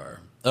where we are.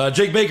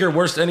 Jake Baker,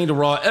 worst ending to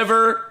Raw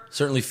ever.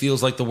 Certainly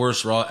feels like the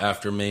worst Raw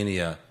after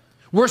Mania.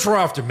 Worst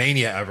Raw after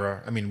Mania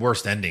ever. I mean,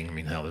 worst ending. I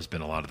mean, hell, there's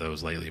been a lot of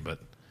those lately, but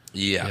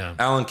Yeah. Yeah.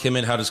 Alan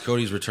Kimmett, how does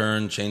Cody's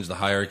return change the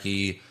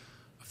hierarchy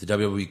of the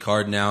WWE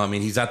card now? I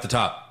mean, he's at the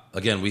top.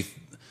 Again, we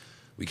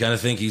kind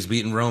of think he's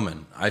beaten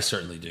Roman. I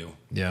certainly do.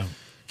 yeah.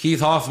 Keith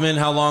Hoffman,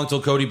 how long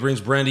till Cody brings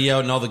Brandy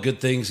out and all the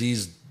good things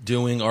he's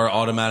doing are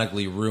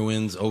automatically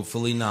ruined?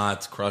 Hopefully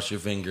not. Cross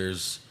your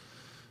fingers.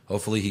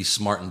 Hopefully he's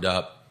smartened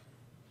up.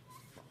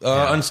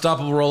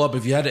 Unstoppable roll-up.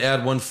 If you had to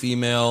add one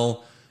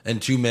female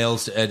and two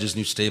males to Edge's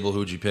new stable, who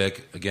would you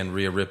pick? Again,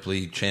 Rhea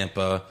Ripley,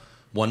 Ciampa.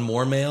 One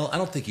more male? I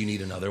don't think you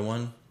need another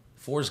one.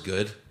 4's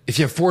good. If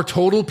you have 4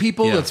 total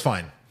people, Yeah. that's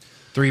fine.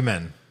 3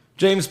 men.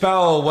 James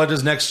Powell, what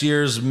does next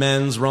year's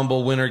men's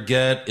Rumble winner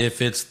get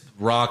if it's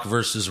Rock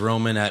versus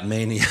Roman at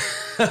Mania?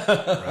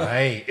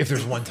 Right. If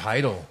there's one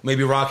title,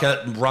 Maybe Rock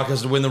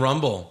has to win the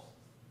Rumble.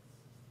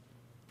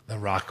 The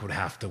Rock would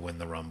have to win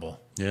the Rumble,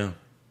 Yeah.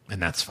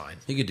 and that's fine.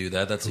 He could do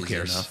that. That's Who easy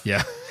cares? enough.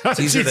 Yeah, It's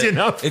easier easy than,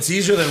 enough. It's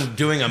easier than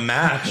doing a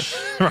match,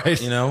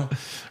 Right. you know? You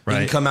Right.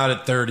 can come out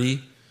at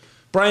 30.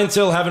 Brian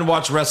Till, haven't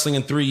watched wrestling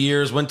in 3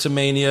 years. Went to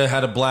Mania,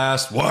 had a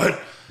blast. What?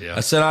 Yeah. I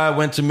said I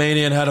went to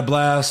Mania and had a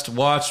blast.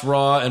 Watched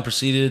Raw and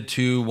proceeded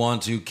to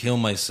want to kill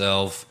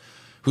myself.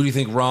 Who do you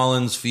think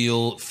Rollins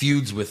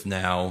feuds with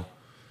now?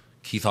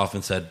 Keith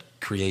Hoffman said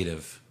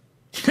creative.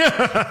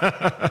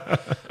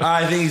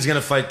 I think he's going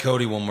to fight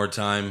Cody one more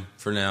time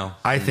for now.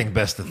 I think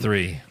best of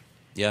 3.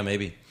 Yeah,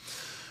 maybe.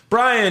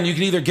 Brian, you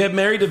can either get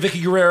married to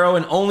Vicky Guerrero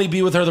and only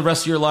be with her the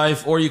rest of your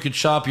life, or you could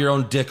chop your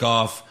own dick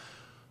off.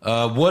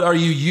 What are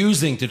you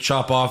using to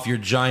chop off your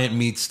giant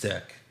meat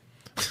stick?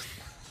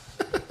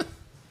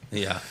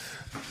 Yeah.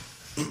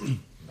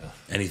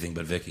 Anything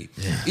but Vicky.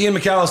 Yeah. Ian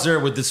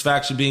McAllister, with this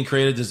faction being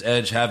created, does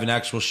Edge have an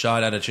actual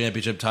shot at a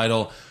championship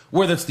title,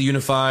 whether it's the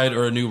Unified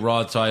or a new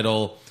Raw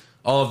title?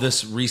 All of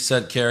this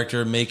reset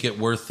character, make it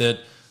worth it.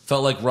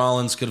 Felt like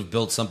Rollins could have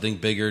built something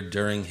bigger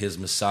during his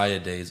Messiah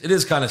days. It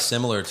is kind of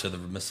similar to the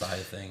Messiah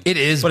thing. It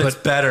is, but it's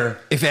better.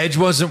 If Edge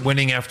wasn't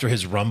winning after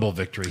his Rumble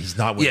victory, he's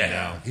not winning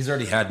now. He's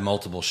already had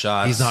multiple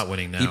shots. He's not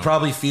winning now. He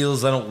probably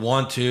feels I don't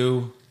want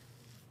to.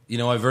 You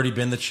know, I've already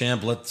been the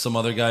champ. Let some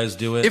other guys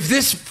do it. If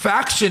this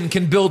faction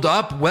can build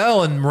up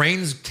well and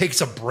Reigns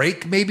takes a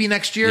break maybe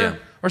next year Yeah.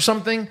 or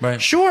something,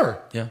 Right. sure.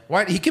 Yeah.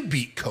 Why he could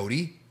beat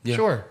Cody. Yeah.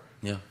 Sure.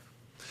 Yeah.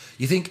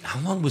 You think, how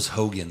long was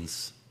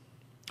Hogan's?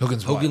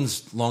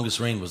 Hogan's longest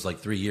reign was like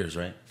 3 years,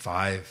 right?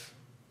 5.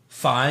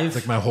 5? It's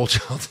like my whole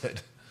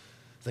childhood.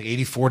 It's like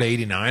 84 to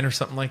 89 or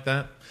something like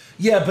that.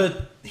 Yeah,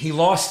 but he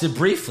lost it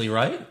briefly,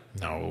 right?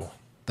 No.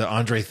 The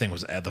Andre thing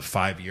was at the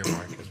 5-year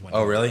mark. Is when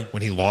Oh, really?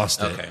 When he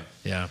lost it. Okay.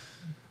 Yeah.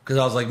 Because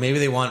I was like, maybe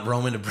they want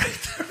Roman to break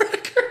the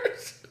record.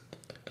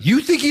 You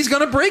think he's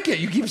going to break it.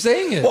 You keep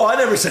saying it. Well, I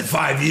never said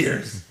 5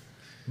 years.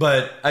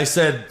 But I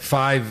said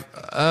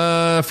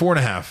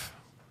 4.5.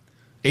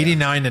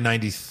 89 to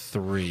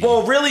 93.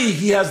 Well, really,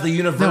 he has the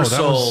universal.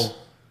 No, that was-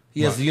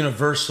 he has the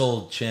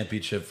universal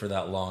championship for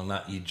that long.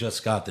 Not you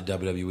just got the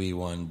WWE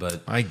one,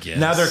 but I guess.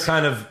 now they're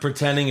kind of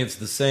pretending it's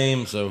the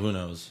same. So who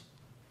knows?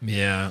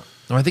 Yeah.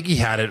 No, I think he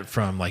had it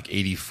from like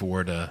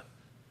 84 to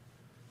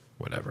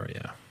whatever.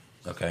 Yeah.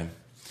 Okay.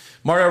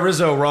 Mario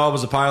Rizzo, Raw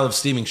was a pile of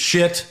steaming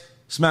shit.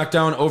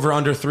 SmackDown over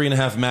under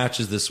 3.5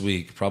 matches this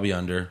week. Probably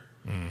under.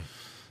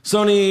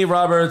 Sony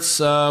Roberts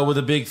with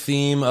a big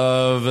theme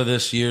of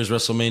this year's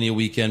WrestleMania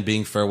weekend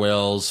being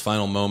farewells,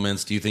 final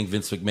moments. Do you think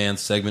Vince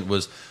McMahon's segment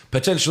was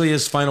potentially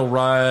his final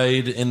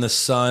ride in the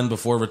sun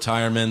before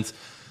retirement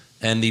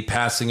and the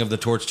passing of the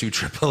torch to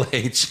Triple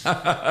H?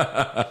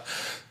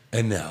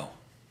 And no.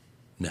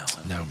 I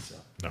don't think so.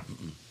 No.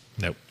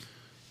 Nope.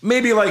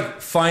 Maybe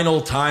like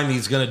final time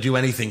he's going to do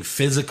anything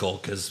physical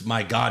because,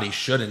 my God, he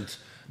shouldn't.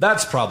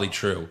 That's probably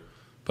true.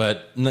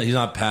 But no, he's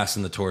not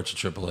passing the torch to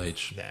Triple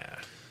H. Nah.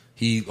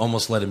 He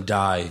almost let him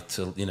die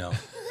to,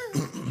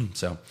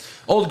 So,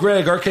 Old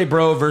Greg, RK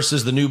Bro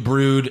versus the New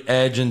Brood,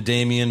 Edge and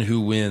Damian.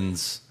 Who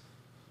wins?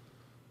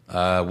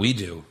 We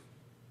do.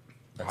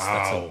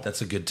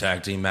 That's a good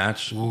tag team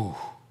match. Ooh.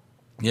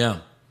 Yeah.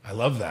 I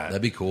love that.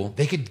 That'd be cool.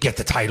 They could get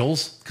the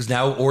titles. Because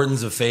now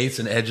Orton's a face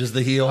and Edge is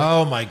the heel.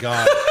 Oh, my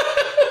God.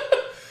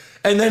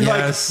 And then,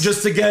 Yes. like,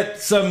 just to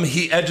get some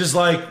heat, Edge is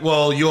like,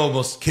 well, you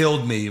almost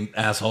killed me,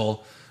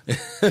 asshole.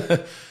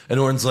 And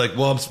Orton's like,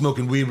 well, I'm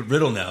smoking weed with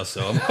Riddle now,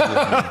 so I'm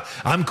cool.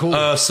 I'm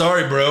cool.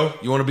 Sorry, bro.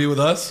 You want to be with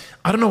us?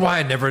 I don't know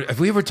why have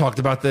we ever talked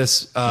about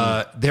this?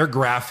 Their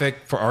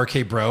graphic for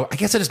RK Bro, I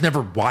guess I just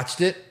never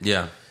watched it.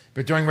 Yeah.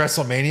 But during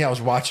WrestleMania, I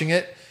was watching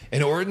it,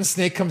 and Orton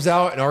Snake comes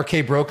out, and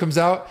RK Bro comes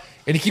out,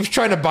 and he keeps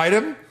trying to bite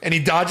him, and he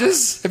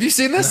dodges. Have you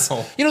seen this?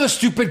 No. You know the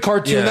stupid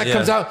cartoon that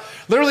comes out?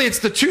 Literally, it's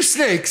the two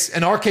snakes,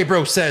 and RK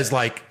Bro says,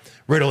 like,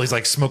 Riddle, he's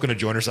like smoking a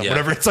joint or something,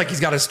 whatever. It's like he's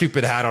got a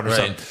stupid hat on or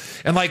something.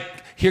 And like,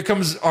 here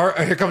comes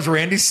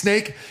Randy's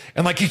snake,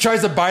 and like he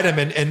tries to bite him,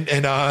 and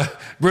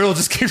Riddle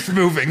just keeps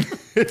moving.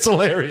 It's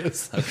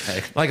hilarious.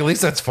 Okay. Like, at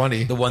least that's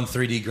funny. The one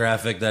 3D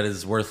graphic that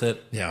is worth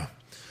it. Yeah.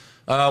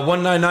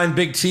 199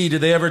 Big T,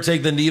 did they ever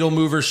take the needle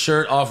mover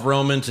shirt off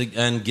Roman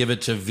and give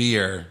it to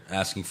Veer,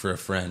 asking for a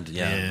friend?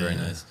 Yeah, very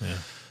nice.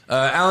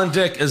 Yeah. Alan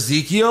Dick,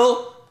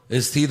 Ezekiel,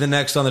 is he the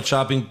next on the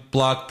chopping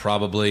block?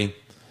 Probably.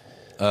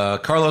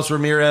 Carlos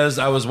Ramirez,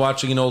 I was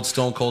watching an old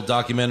Stone Cold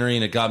documentary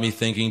and it got me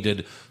thinking,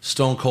 did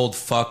Stone Cold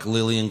fuck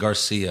Lillian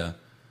Garcia?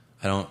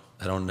 I don't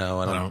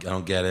know. I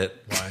don't get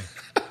it. Why?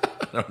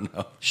 I don't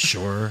know.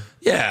 Sure.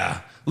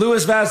 Yeah.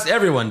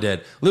 Everyone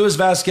did. Luis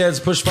Vasquez,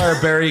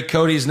 Pushfire Barry,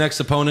 Cody's next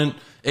opponent,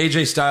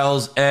 AJ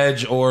Styles,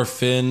 Edge, or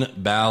Finn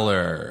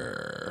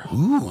Balor.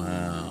 Ooh.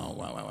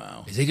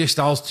 Wow. Is AJ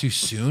Styles too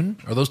soon?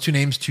 Are those two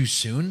names too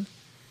soon?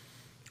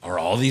 Are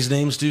all these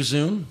names too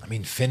soon? I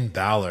mean, Finn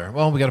Balor.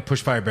 Well, we got to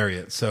push Fire Barry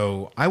it.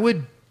 So I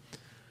would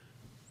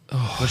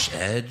Push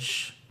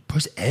Edge?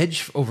 push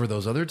Edge over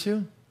those other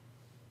two.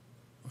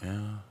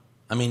 Yeah.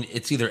 I mean,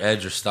 it's either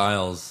Edge or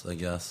Styles, I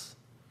guess.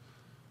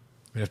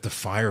 We'd have to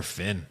fire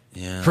Finn.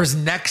 Yeah. For his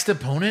next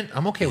opponent,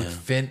 I'm okay with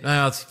Finn.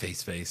 No, it's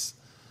face.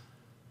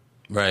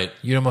 Right.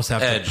 You'd almost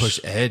have Edge. to push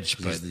Edge,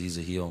 but He's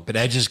a heel.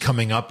 Edge is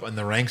coming up in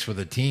the ranks with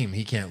the team.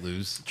 He can't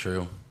lose.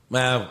 True.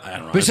 Well, I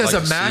don't know. But just I'd as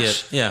like a to see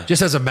match, it. Yeah.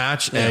 just as a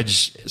match,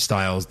 Edge,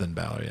 Styles, then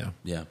Balor. Yeah.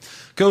 Yeah.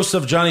 Ghost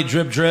of Johnny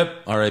Drip Drip,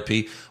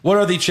 R.I.P. What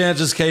are the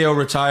chances KO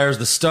retires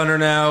the stunner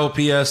now?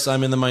 P.S.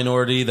 I'm in the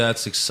minority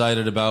that's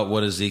excited about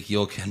what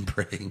Ezekiel can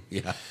bring.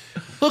 Yeah.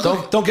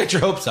 Look, Don't get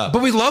your hopes up.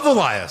 but we love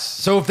Elias.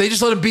 So if they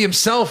just let him be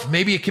himself,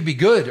 maybe it could be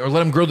good, or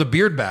let him grow the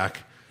beard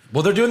back.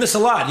 Well, they're doing this a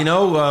lot. You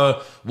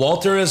know,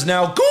 Walter is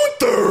now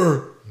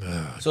Gunther.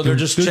 So they're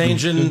just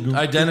changing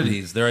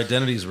identities. Their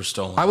identities were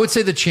stolen. I would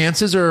say the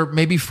chances are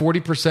maybe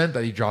 40%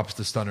 that he drops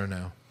the stunner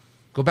now.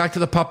 Go back to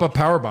the pop-up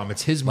powerbomb.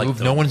 It's his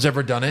move. No one's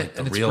ever done it,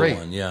 and it's real great.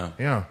 one, yeah.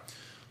 Yeah.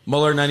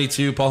 Mueller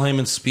 92, Paul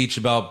Heyman's speech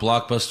about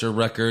Blockbuster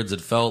Records.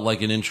 It felt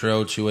like an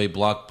intro to a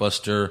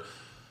Blockbuster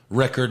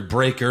record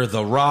breaker,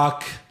 The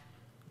Rock.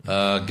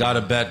 Got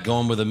a bet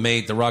going with a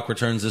mate. The Rock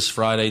returns this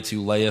Friday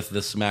to layeth the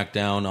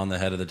SmackDown on the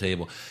head of the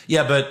table.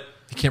 Yeah, but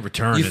He can't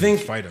return you and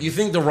fight him.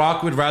 think The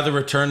Rock would rather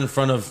return in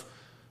front of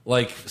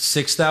like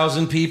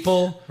 6,000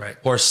 people, Right.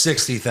 or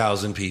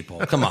 60,000 people?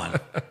 Come on,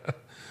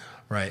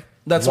 Right.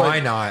 That's why why-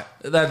 not?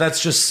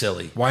 that's just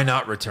silly. Why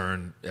not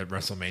return at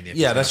WrestleMania? if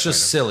Yeah, he's that's gonna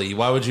just fight him? silly.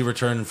 Why would you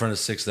return in front of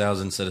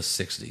 6,000 instead of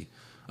 60?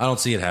 I don't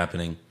see it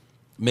happening.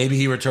 Maybe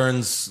he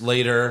returns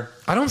later,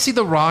 I don't see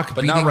The Rock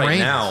but beating not right Reigns.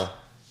 now.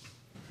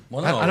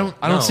 Well, no,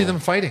 I don't see them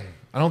fighting.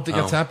 I don't think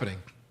that's happening.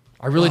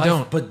 I really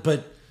don't.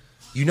 But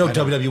you know,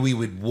 WWE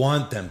would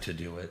want them to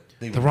do it.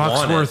 They The would Rock's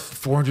want it.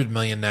 worth $400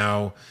 million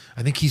now.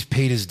 I think he's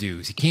paid his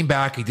dues. He came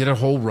back. He did a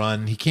whole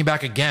run. He came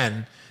back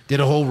again. Did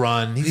a whole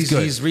run. He's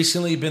good. He's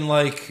recently been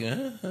like,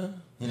 in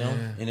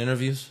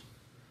interviews.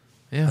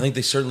 Yeah. I think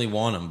they certainly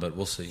want him, but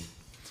we'll see.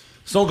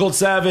 Stone Cold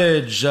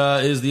Savage,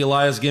 is the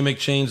Elias gimmick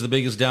change the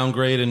biggest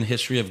downgrade in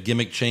history of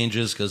gimmick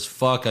changes? Because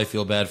fuck, I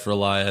feel bad for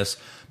Elias.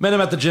 Met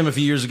him at the gym a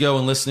few years ago,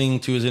 and listening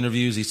to his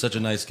interviews, he's such a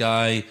nice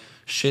guy.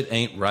 Shit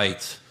ain't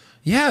right.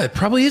 Yeah, it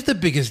probably is the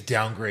biggest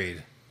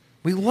downgrade.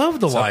 We love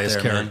the Elias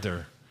there, man.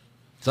 character.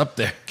 It's up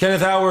there.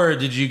 Kenneth Howard,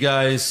 did you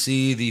guys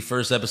see the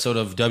first episode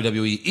of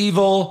WWE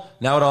Evil?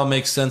 Now it all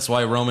makes sense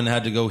why Roman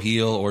had to go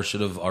heel or should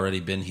have already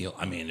been heel.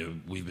 I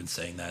mean, we've been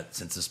saying that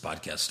since this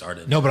podcast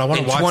started. No, but I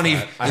wanna In watch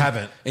that. I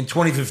haven't. In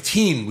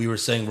 2015, we were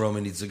saying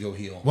Roman needs to go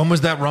heel. When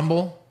was that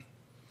Rumble?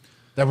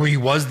 That where he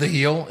was the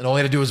heel and all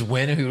he had to do was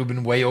win and he would have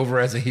been way over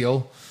as a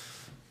heel?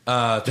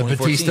 The 2014.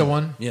 Batista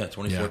one? Yeah,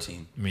 2014.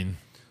 Yeah. I mean,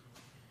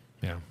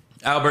 yeah.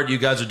 Albert, you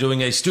guys are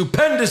doing a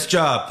stupendous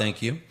job.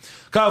 Thank you.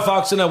 Kyle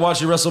Foxon, I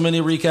watched your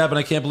WrestleMania recap, and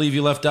I can't believe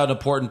you left out an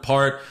important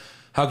part.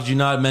 How could you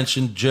not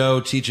mention Joe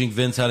teaching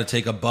Vince how to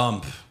take a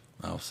bump?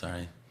 Oh,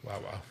 sorry.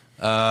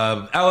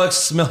 Wow.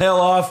 Alex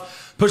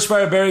Mihailoff,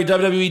 Pushfire Barry,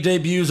 WWE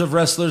debuts of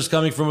wrestlers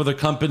coming from other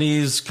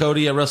companies.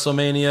 Cody at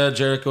WrestleMania,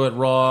 Jericho at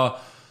Raw,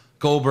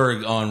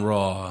 Goldberg on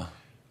Raw.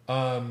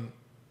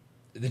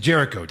 The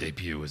Jericho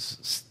debut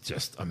was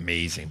just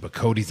amazing, but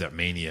Cody's at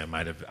Mania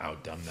might have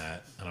outdone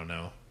that. I don't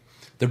know.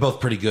 They're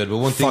both pretty good, but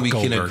one thing Fuck we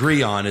can Goldberg.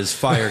 agree on is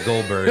fire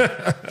Goldberg.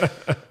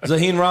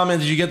 Zaheen Rahman,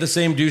 did you get the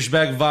same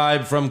douchebag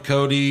vibe from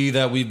Cody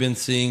that we've been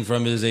seeing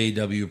from his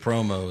AEW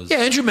promos? Yeah,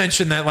 Andrew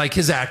mentioned that like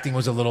his acting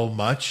was a little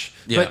much,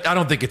 but I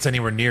don't think it's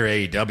anywhere near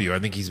AEW. I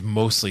think he's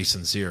mostly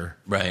sincere.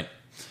 Right.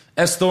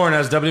 S. Thorne,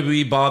 has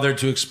WWE bothered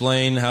to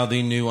explain how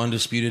the new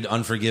undisputed,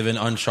 unforgiven,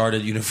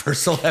 uncharted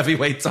Universal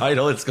Heavyweight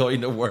title is going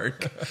to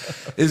work?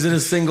 Is it a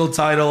single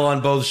title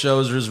on both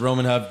shows, or is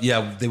Roman have?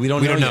 Yeah, we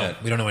don't know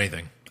yet. We don't know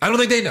anything. I don't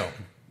think they know.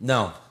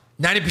 No.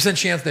 90%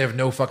 chance they have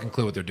no fucking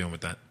clue what they're doing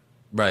with that.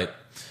 Right.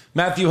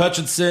 Matthew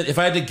Hutchinson, if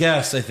I had to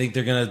guess, I think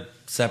they're going to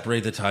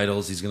separate the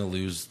titles. He's going to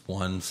lose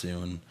one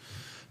soon.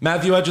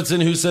 Matthew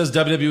Hutchinson, who says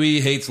WWE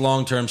hates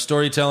long-term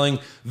storytelling.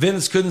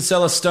 Vince couldn't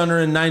sell a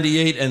stunner in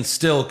 98 and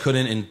still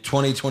couldn't in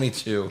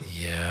 2022.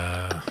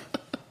 Yeah.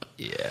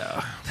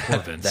 Yeah. Poor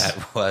Vince.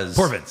 That was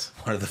Poor Vince.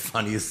 One of the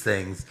funniest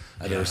things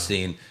I've ever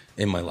seen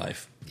in my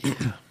life.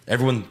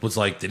 Everyone was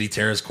like, did he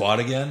tear his quad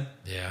again?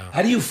 Yeah.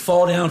 How do you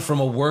fall down from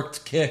a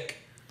worked kick?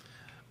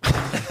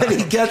 And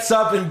he gets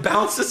up and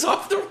bounces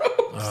off the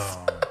ropes.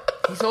 Oh.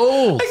 He's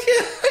old.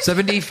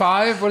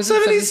 75? What is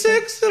it?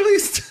 76 at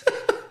least.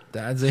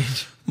 Dad's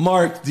age.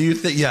 Mark, do you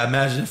think... Yeah,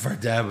 imagine if our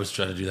dad was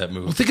trying to do that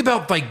move. Well, think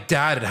about like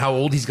dad and how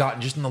old he's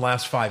gotten just in the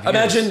last 5 years.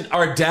 Imagine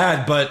our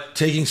dad, but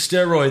taking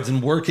steroids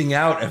and working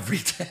out every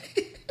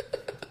day.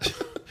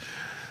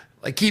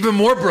 Like even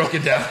more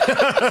broken down.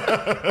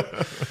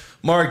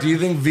 Mark, do you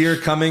think Veer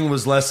coming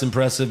was less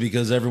impressive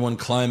because everyone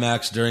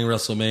climaxed during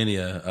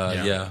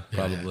WrestleMania? Yeah,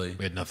 probably. Yeah.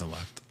 We had nothing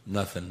left.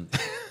 Nothing.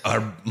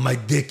 My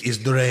dick is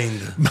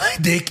drained. My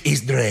dick is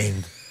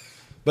drained.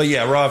 But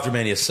yeah, Raw After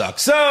Mania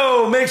sucks.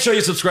 So make sure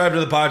you subscribe to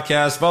the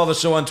podcast. Follow the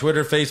show on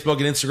Twitter, Facebook,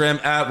 and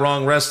Instagram at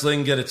Wrong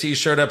Wrestling. Get a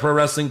t-shirt at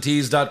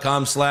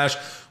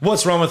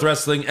ProWrestlingTees.com/What's Wrong with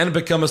Wrestling, and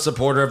become a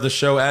supporter of the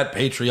show at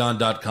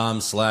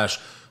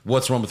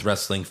Patreon.com/What's Wrong with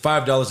Wrestling.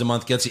 $5 a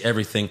month gets you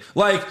everything,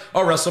 like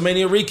our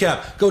WrestleMania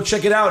recap. Go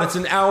check it out. It's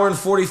an hour and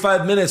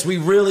 45 minutes. We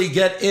really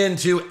get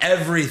into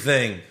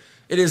everything.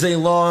 It is a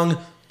long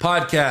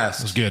podcast.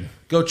 It was good.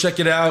 Go check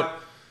it out,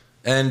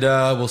 and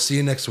we'll see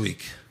you next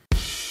week.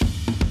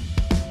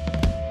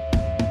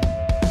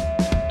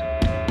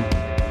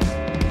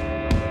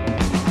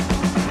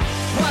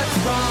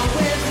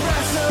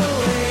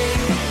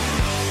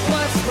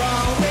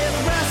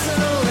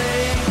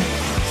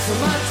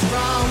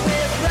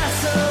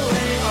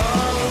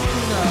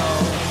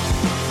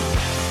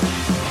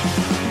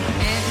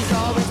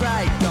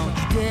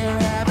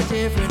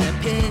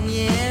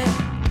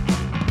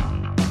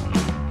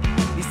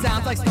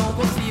 Like Stone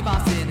Cold Steve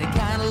Austin, it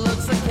kinda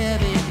looks like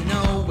Kevin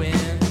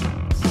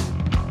Owens.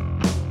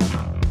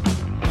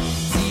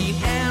 Dean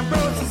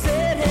Ambrose is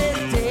in his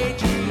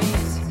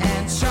daydreams,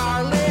 and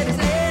Charlotte is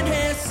in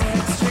his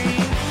sex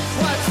dream.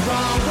 What's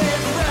wrong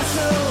with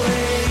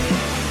wrestling?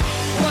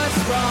 What's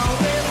wrong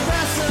with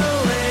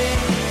wrestling?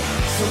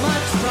 So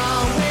much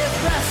wrong with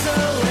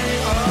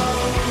wrestling, oh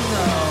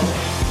no.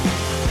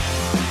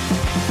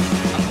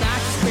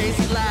 Obnoxious,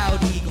 crazy,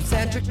 loud,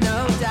 egocentric,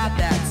 no doubt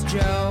that's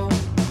Joe.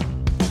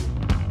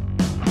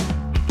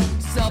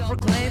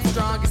 Self-proclaimed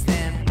strongest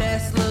and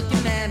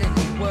best-looking man in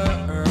the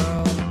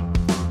world.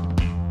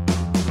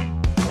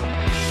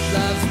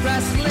 Loves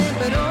wrestling,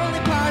 but only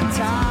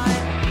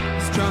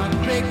part-time. Strong,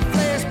 big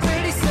players,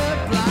 pretty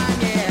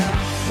sublime, yeah.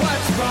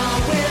 What's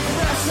wrong with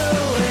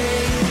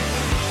wrestling?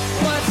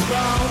 What's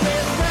wrong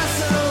with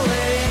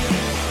wrestling?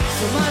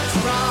 So much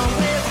wrong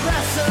with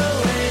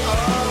wrestling,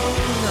 oh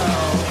no.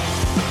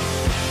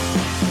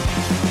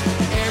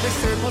 Every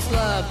serve most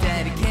loved,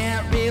 and he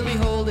can't really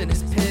hold in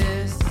his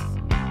piss.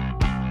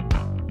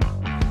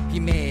 He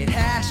made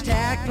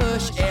hashtag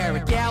push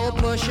Eric Gallo,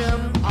 push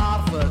him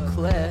off a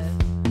cliff.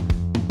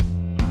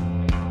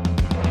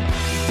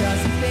 He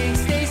doesn't think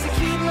Stacy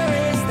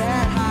Keibler is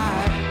that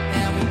high,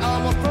 and we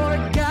almost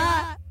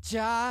forgot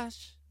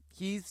Josh.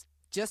 He's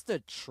just a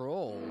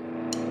troll.